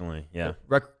 Recreationally, yeah.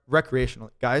 Recreational,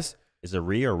 guys. Is it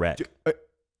re or rec?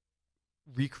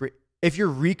 If you're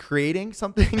recreating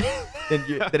something, then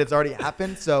it's already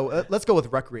happened. So let's go with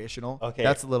recreational. Okay,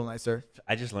 that's a little nicer.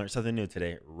 I just learned something new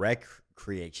today.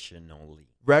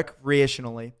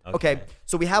 Recreationally. Okay.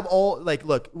 So we have all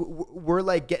look, we're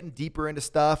like getting deeper into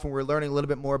stuff, and we're learning a little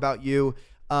bit more about you.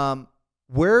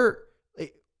 We're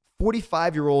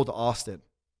 45-year-old Austin.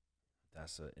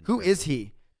 Who is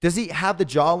he? Does he have the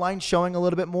jawline showing a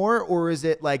little bit more, or is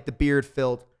it like the beard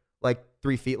filled, like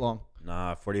 3 feet long?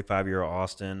 Nah, 45-year-old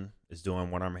Austin is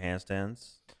doing one-arm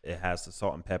handstands. It has the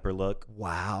salt and pepper look.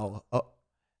 Wow.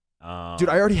 Dude,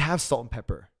 I already have salt and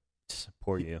pepper.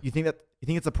 Poor you. You think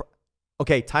it's a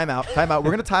okay? Time out.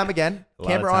 We're gonna time again.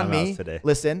 Camera on me. Today.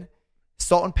 Listen,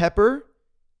 salt and pepper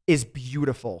is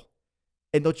beautiful,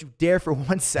 and don't you dare for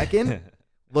 1 second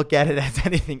look at it as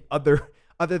anything other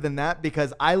than that,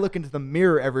 because I look into the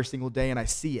mirror every single day and I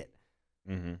see it.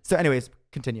 So, anyways,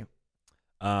 continue.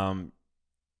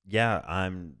 Yeah,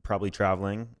 I'm probably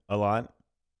traveling a lot,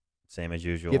 same as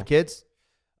usual. You have kids?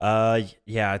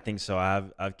 Yeah, I think so. I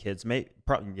have kids.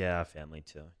 Probably, yeah, family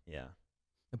too. Yeah.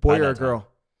 A boy or a girl?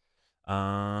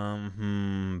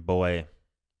 Boy.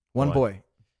 One boy.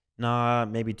 Nah,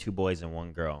 maybe 2 boys and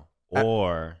 1 girl,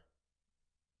 or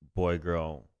boy,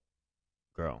 girl.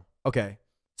 Okay.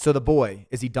 So the boy,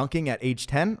 is he dunking at age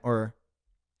 10 or?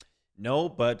 No,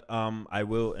 but I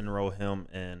will enroll him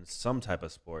in some type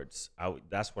of sports.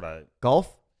 That's what I.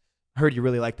 Golf? I heard you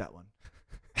really like that one.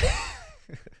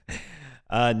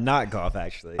 Not golf,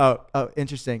 actually. Oh,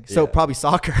 interesting. So probably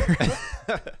soccer.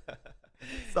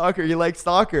 Soccer, you like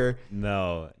soccer?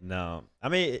 No. I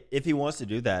mean, if he wants to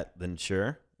do that, then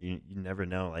sure. You never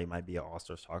know. Like, he might be an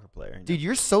all-star soccer player. Dude,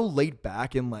 you're so laid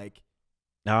back and like.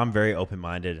 No, I'm very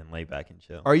open-minded and laid back and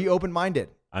chill. Are you open-minded?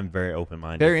 I'm very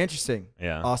open-minded. Very interesting.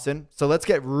 Yeah. Austin. So let's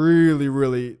get really,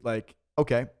 really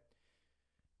okay.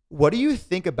 What do you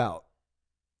think about?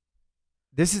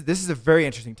 This is a very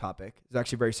interesting topic. It's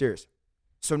actually very serious.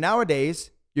 So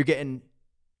nowadays, you're getting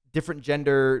different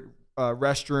gender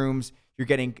restrooms. You're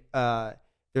getting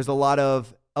there's a lot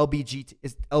of LBGT.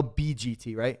 Is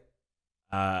LBGT, right?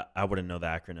 I wouldn't know the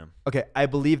acronym. Okay, I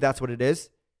believe that's what it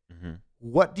is.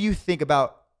 What do you think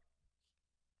about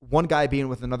one guy being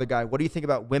with another guy? What do you think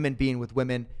about women being with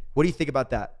women? What do you think about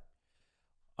that?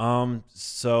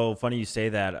 So funny you say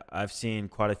that. I've seen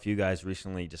quite a few guys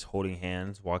recently just holding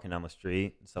hands, walking down the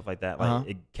street and stuff like that. Like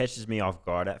it catches me off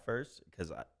guard at first, because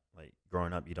like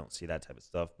growing up, you don't see that type of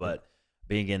stuff. But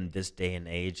being in this day and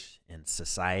age in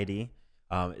society,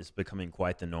 it's becoming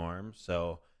quite the norm.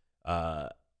 So I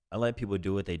let people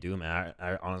do what they do, man.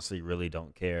 I honestly really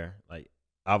don't care. Like,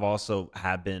 I've also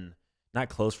been not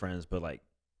close friends, but like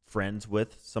friends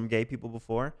with some gay people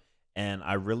before, and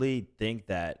I really think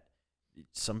that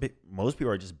most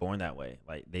people are just born that way.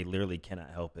 Like, they literally cannot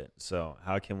help it. So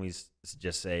how can we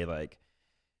just say like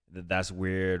that's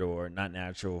weird or not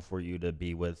natural for you to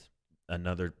be with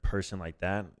another person like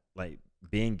that? Like,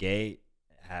 being gay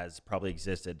has probably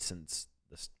existed since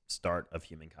the start of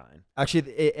humankind.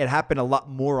 Actually, it happened a lot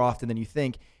more often than you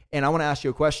think. And I want to ask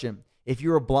you a question. If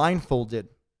you were blindfolded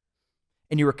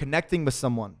and you were connecting with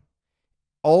someone,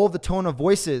 all of the tone of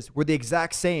voices were the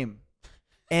exact same,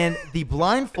 and the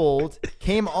blindfold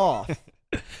came off,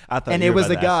 and it was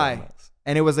a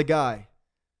guy,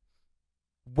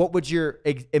 what would your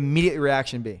immediate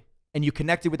reaction be? And you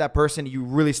connected with that person, you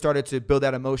really started to build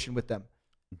that emotion with them.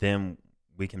 Then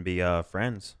we can be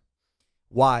friends.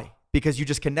 Why? Because you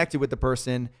just connected with the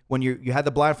person when you had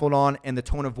the blindfold on and the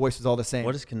tone of voice was all the same.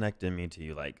 What does connecting mean to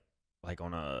you? Like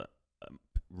on a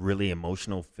really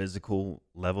emotional, physical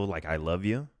level, like I love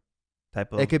you?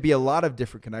 type of. It could be a lot of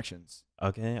different connections.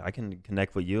 Okay, I can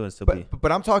connect with you and still be.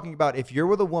 But I'm talking about if you're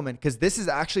with a woman, because this is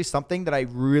actually something that I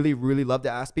really, really love to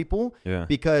ask people. Yeah.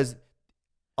 Because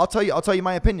I'll tell you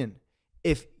my opinion.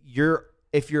 If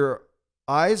your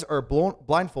eyes are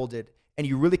blindfolded and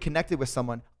you really connected with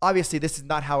someone, obviously this is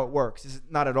not how it works. This is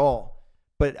not at all.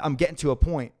 But I'm getting to a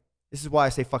point. This is why I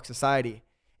say fuck society.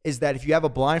 Is that if you have a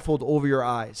blindfold over your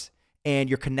eyes and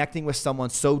you're connecting with someone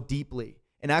so deeply,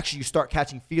 and actually you start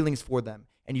catching feelings for them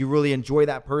and you really enjoy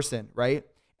that person, right?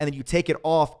 And then you take it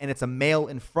off and it's a male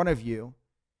in front of you,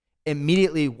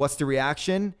 immediately what's the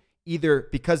reaction? Either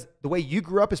because the way you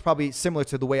grew up is probably similar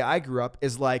to the way I grew up,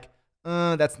 is like,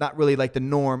 that's not really like the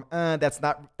norm. That's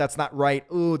not right.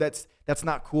 Ooh, that's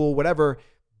not cool, whatever.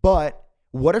 But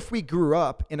what if we grew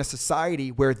up in a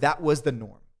society where that was the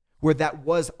norm, where that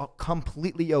was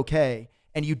completely okay,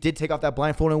 and you did take off that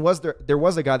blindfold and there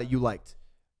was a guy that you liked?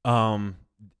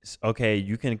 Okay,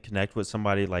 you can connect with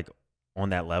somebody like on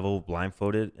that level,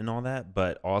 blindfolded and all that,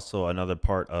 but also another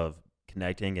part of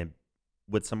connecting and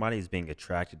with somebody is being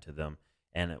attracted to them.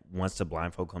 And once the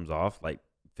blindfold comes off, like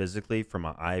physically from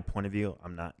an eye point of view,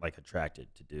 I'm not like attracted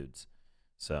to dudes.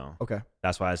 So okay,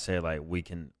 that's why I say like we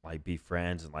can like be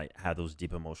friends and like have those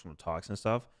deep emotional talks and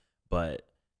stuff, but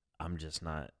I'm just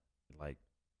not like.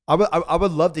 I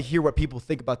would love to hear what people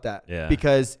think about that. Yeah.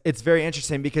 Because it's very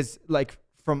interesting, because like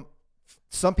from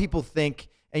some people think,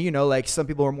 and you know, like some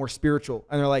people are more spiritual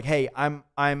and they're like, hey,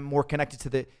 I'm more connected to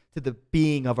the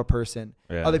being of a person.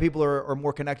 Yeah. Other people are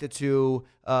more connected to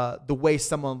the way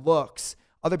someone looks.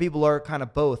 Other people are kind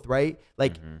of both, right?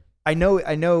 Like I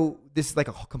know this is like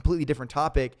a completely different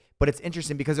topic, but it's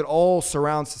interesting because it all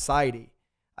surrounds society.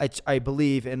 I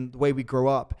believe, in the way we grow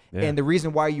up. Yeah. And the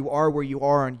reason why you are where you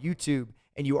are on YouTube,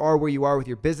 and you are where you are with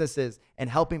your businesses and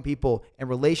helping people and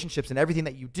relationships and everything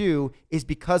that you do, is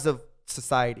because of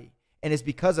society, and it's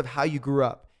because of how you grew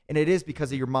up, and it is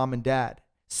because of your mom and dad.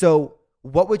 So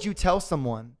what would you tell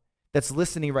someone that's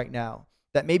listening right now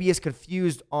that maybe is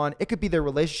confused on, it could be their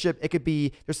relationship, it could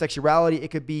be their sexuality,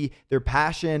 it could be their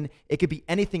passion, it could be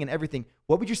anything and everything.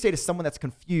 What would you say to someone that's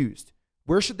confused?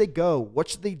 Where should they go? What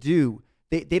should they do?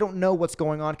 They don't know what's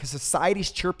going on because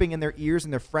society's chirping in their ears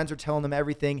and their friends are telling them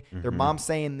everything. Their mom's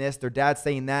saying this, their dad's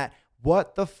saying that.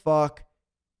 What the fuck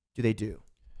do they do?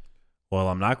 Well,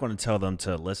 I'm not going to tell them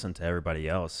to listen to everybody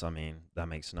else. I mean, that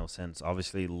makes no sense.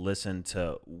 Obviously, listen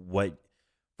to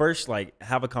first, like,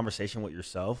 have a conversation with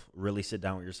yourself. Really sit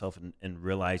down with yourself and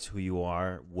realize who you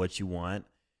are, what you want.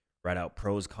 Write out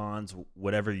pros, cons,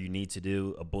 whatever you need to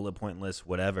do, a bullet point list,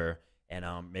 whatever. And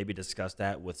maybe discuss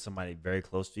that with somebody very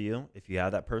close to you, if you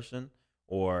have that person,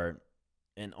 or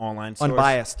an online source.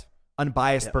 Unbiased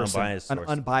person. Unbiased an source.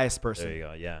 unbiased person. There you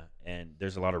go, yeah. And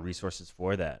there's a lot of resources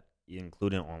for that,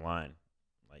 including online.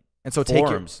 Like and so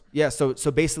forums.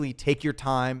 So basically take your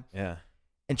time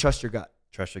and trust your gut.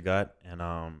 Trust your gut, and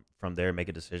from there, make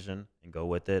a decision and go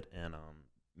with it, and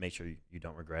make sure you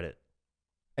don't regret it.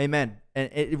 Amen. And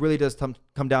it really does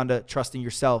come down to trusting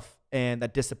yourself and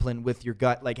that discipline with your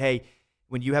gut. Like, hey,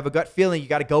 when you have a gut feeling, you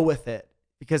got to go with it,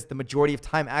 because the majority of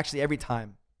time, actually every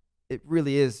time, it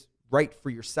really is right for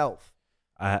yourself.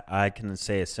 I can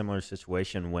say a similar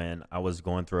situation when I was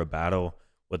going through a battle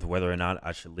with whether or not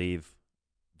I should leave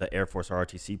the Air Force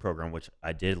ROTC program, which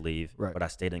I did leave, right, but I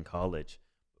stayed in college.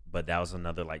 But that was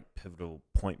another like pivotal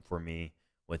point for me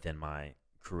within my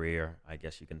career, I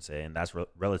guess you can say, and that's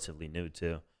relatively new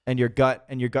too. And your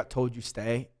gut told you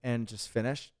stay and just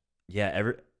finish.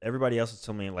 Yeah, everybody else is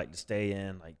telling me like to stay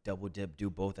in, like double dip, do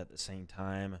both at the same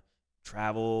time,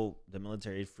 travel, the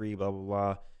military is free, blah blah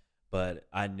blah. But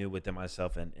I knew within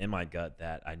myself and in my gut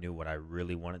that I knew what I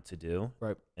really wanted to do,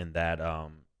 right? And that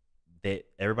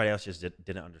everybody else just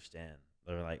didn't understand.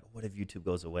 They were like, "What if YouTube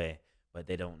goes away?" But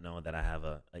they don't know that I have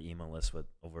a email list with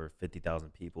over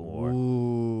 50,000 people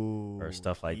or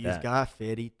stuff like that. He's got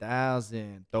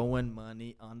 50,000 throwing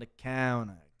money on the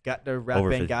counter. Got to rap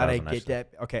and gotta get actually. That.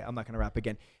 Okay, I'm not gonna rap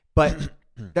again. But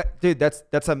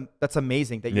that's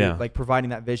amazing that you're like providing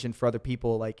that vision for other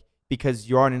people, like, because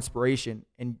you are an inspiration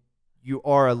and you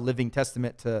are a living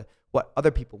testament to what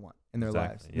other people want in their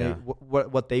lives. Yeah.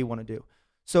 What they want to do.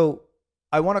 So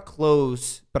I want to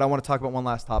close, but I want to talk about one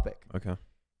last topic. Okay.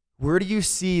 Where do you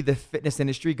see the fitness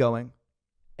industry going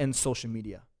and social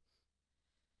media?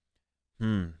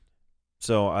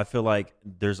 So I feel like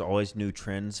there's always new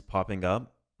trends popping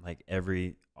up, like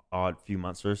every odd few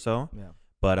months or so. Yeah.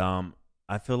 But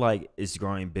I feel like it's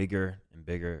growing bigger and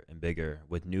bigger and bigger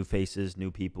with new faces, new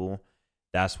people.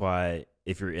 That's why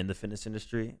if you're in the fitness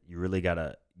industry, you really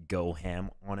gotta go ham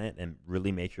on it and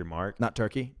really make your mark. Not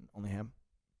turkey, only ham.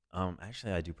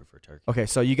 Actually, I do prefer turkey. Okay,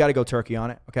 so you got to go turkey on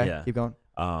it. Okay, Yeah. keep going.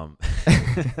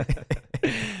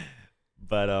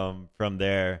 But from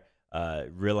there,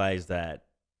 realize that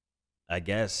I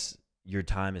guess your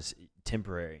time is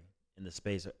temporary in the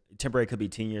space. Temporary could be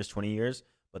 10 years, 20 years,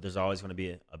 but there's always going to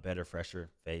be a better, fresher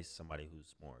face, somebody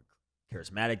who's more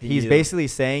charismatic than He's you. basically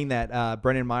saying that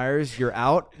Brendan Meyers, you're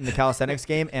out in the CalAesthetics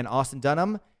game, and Austin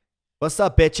Dunham, what's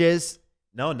up, bitches?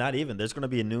 No, not even. There's going to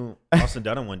be a new Austin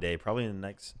Dunham one day, probably in the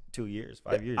next 2 years,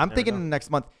 5 years. I'm thinking in the next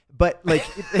month, but like,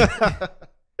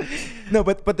 no,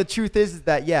 but the truth is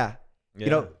that you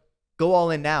know, go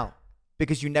all in now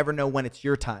because you never know when it's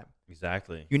your time.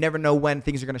 Exactly. You never know when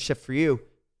things are going to shift for you.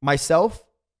 Myself,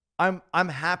 I'm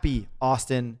happy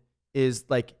Austin is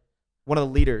like one of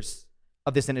the leaders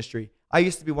of this industry. I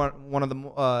used to be one of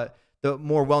the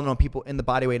more well-known people in the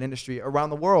bodyweight industry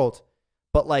around the world,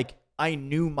 but like I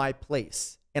knew my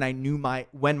place and I knew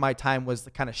when my time was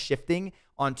kind of shifting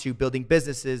onto building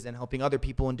businesses and helping other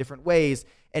people in different ways.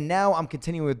 And now I'm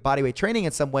continuing with bodyweight training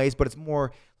in some ways, but it's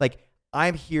more like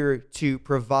I'm here to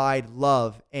provide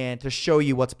love and to show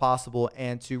you what's possible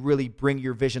and to really bring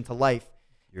your vision to life.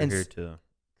 You're here to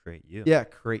create you. Yeah,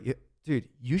 create you. Dude,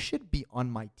 you should be on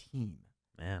my team.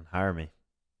 Man, hire me.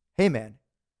 Hey, man,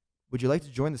 would you like to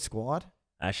join the squad?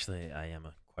 Actually, I am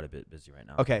quite a bit busy right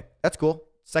now. Okay, that's cool.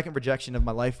 Second rejection of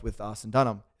my life with Austin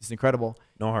Dunham. It's incredible.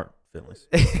 No hard feelings.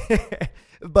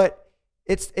 But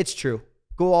it's true.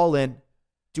 Go all in.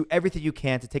 Do everything you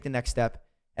can to take the next step.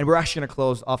 And we're actually going to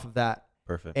close off of that.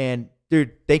 Perfect. And,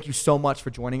 dude, thank you so much for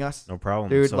joining us. No problem.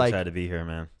 Dude, I'm so excited to be here,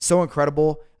 man. So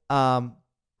incredible.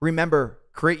 Remember,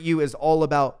 CreateU is all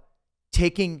about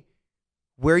taking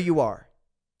where you are,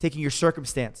 taking your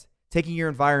circumstance, taking your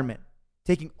environment,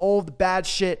 taking all of the bad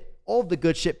shit, all of the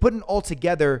good shit, putting it all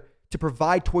together to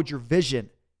provide towards your vision.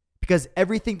 Because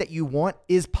everything that you want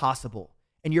is possible.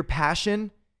 And your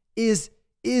passion is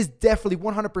definitely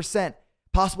 100%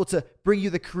 possible to bring you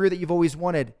the career that you've always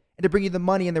wanted and to bring you the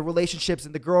money and the relationships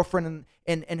and the girlfriend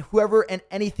and whoever and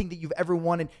anything that you've ever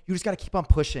wanted. You just got to keep on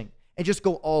pushing and just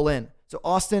go all in. So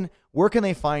Austin, where can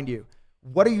they find you?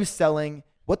 What are you selling?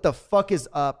 What the fuck is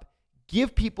up?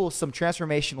 Give people some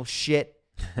transformational shit.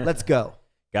 Let's go.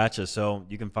 Gotcha. So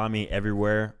you can find me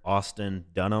everywhere. Austin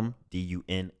Dunham,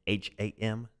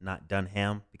 Dunham, not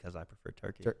Dunham, because I prefer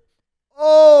turkey.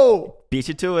 Oh, Beat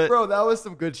you to it. bro, that was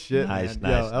some good shit. Nice,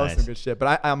 man. nice, Yo, that was some good shit.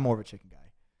 But I'm more of a chicken guy.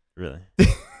 Really?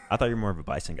 I thought you were more of a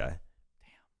bison guy.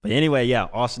 Damn. But anyway, yeah,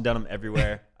 Austin Dunham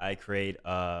everywhere. I create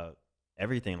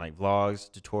everything like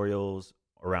vlogs, tutorials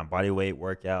around bodyweight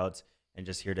workouts, and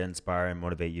just here to inspire and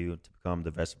motivate you to become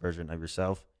the best version of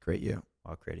yourself. CreateU.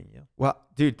 While creating you. Well,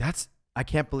 dude, I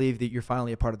can't believe that you're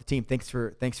finally a part of the team. Thanks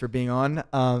for being on.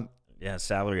 Yeah,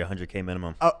 salary $100K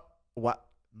minimum. Oh, what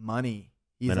money?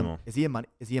 Minimum. Is he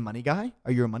a money guy?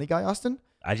 Are you a money guy, Austin?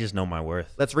 I just know my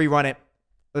worth. Let's rerun it.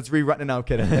 No, I'm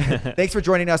kidding. Thanks for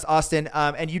joining us, Austin.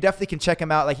 And you definitely can check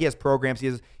him out. Like he has programs.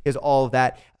 He has all of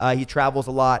that. He travels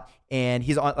a lot, and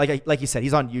he's on like you said,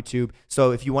 he's on YouTube.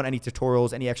 So if you want any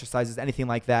tutorials, any exercises, anything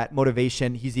like that,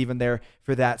 motivation, he's even there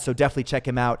for that. So definitely check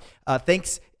him out.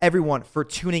 Thanks everyone for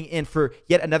tuning in for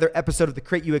yet another episode of the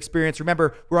CreateU Experience.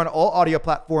 Remember, we're on all audio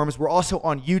platforms. We're also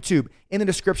on YouTube. In the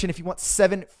description, if you want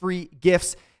 7 free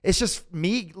gifts, it's just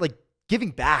me like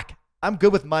giving back. I'm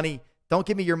good with money. Don't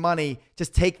give me your money.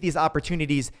 Just take these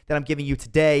opportunities that I'm giving you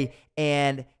today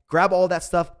and grab all that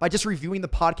stuff by just reviewing the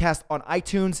podcast on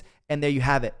iTunes. And there you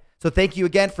have it. So thank you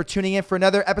again for tuning in for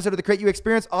another episode of the CreateU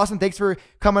Experience. Austin, thanks for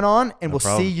coming on, and we'll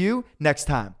see you next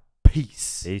time.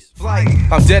 Peace. Peace.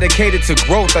 I'm dedicated to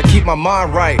growth, I keep my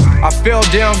mind right. I fell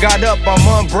down, got up,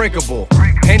 I'm unbreakable.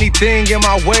 Anything in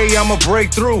my way, I'ma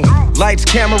break through. Lights,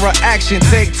 camera, action,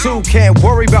 take 2. Can't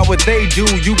worry about what they do,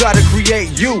 you gotta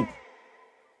create you.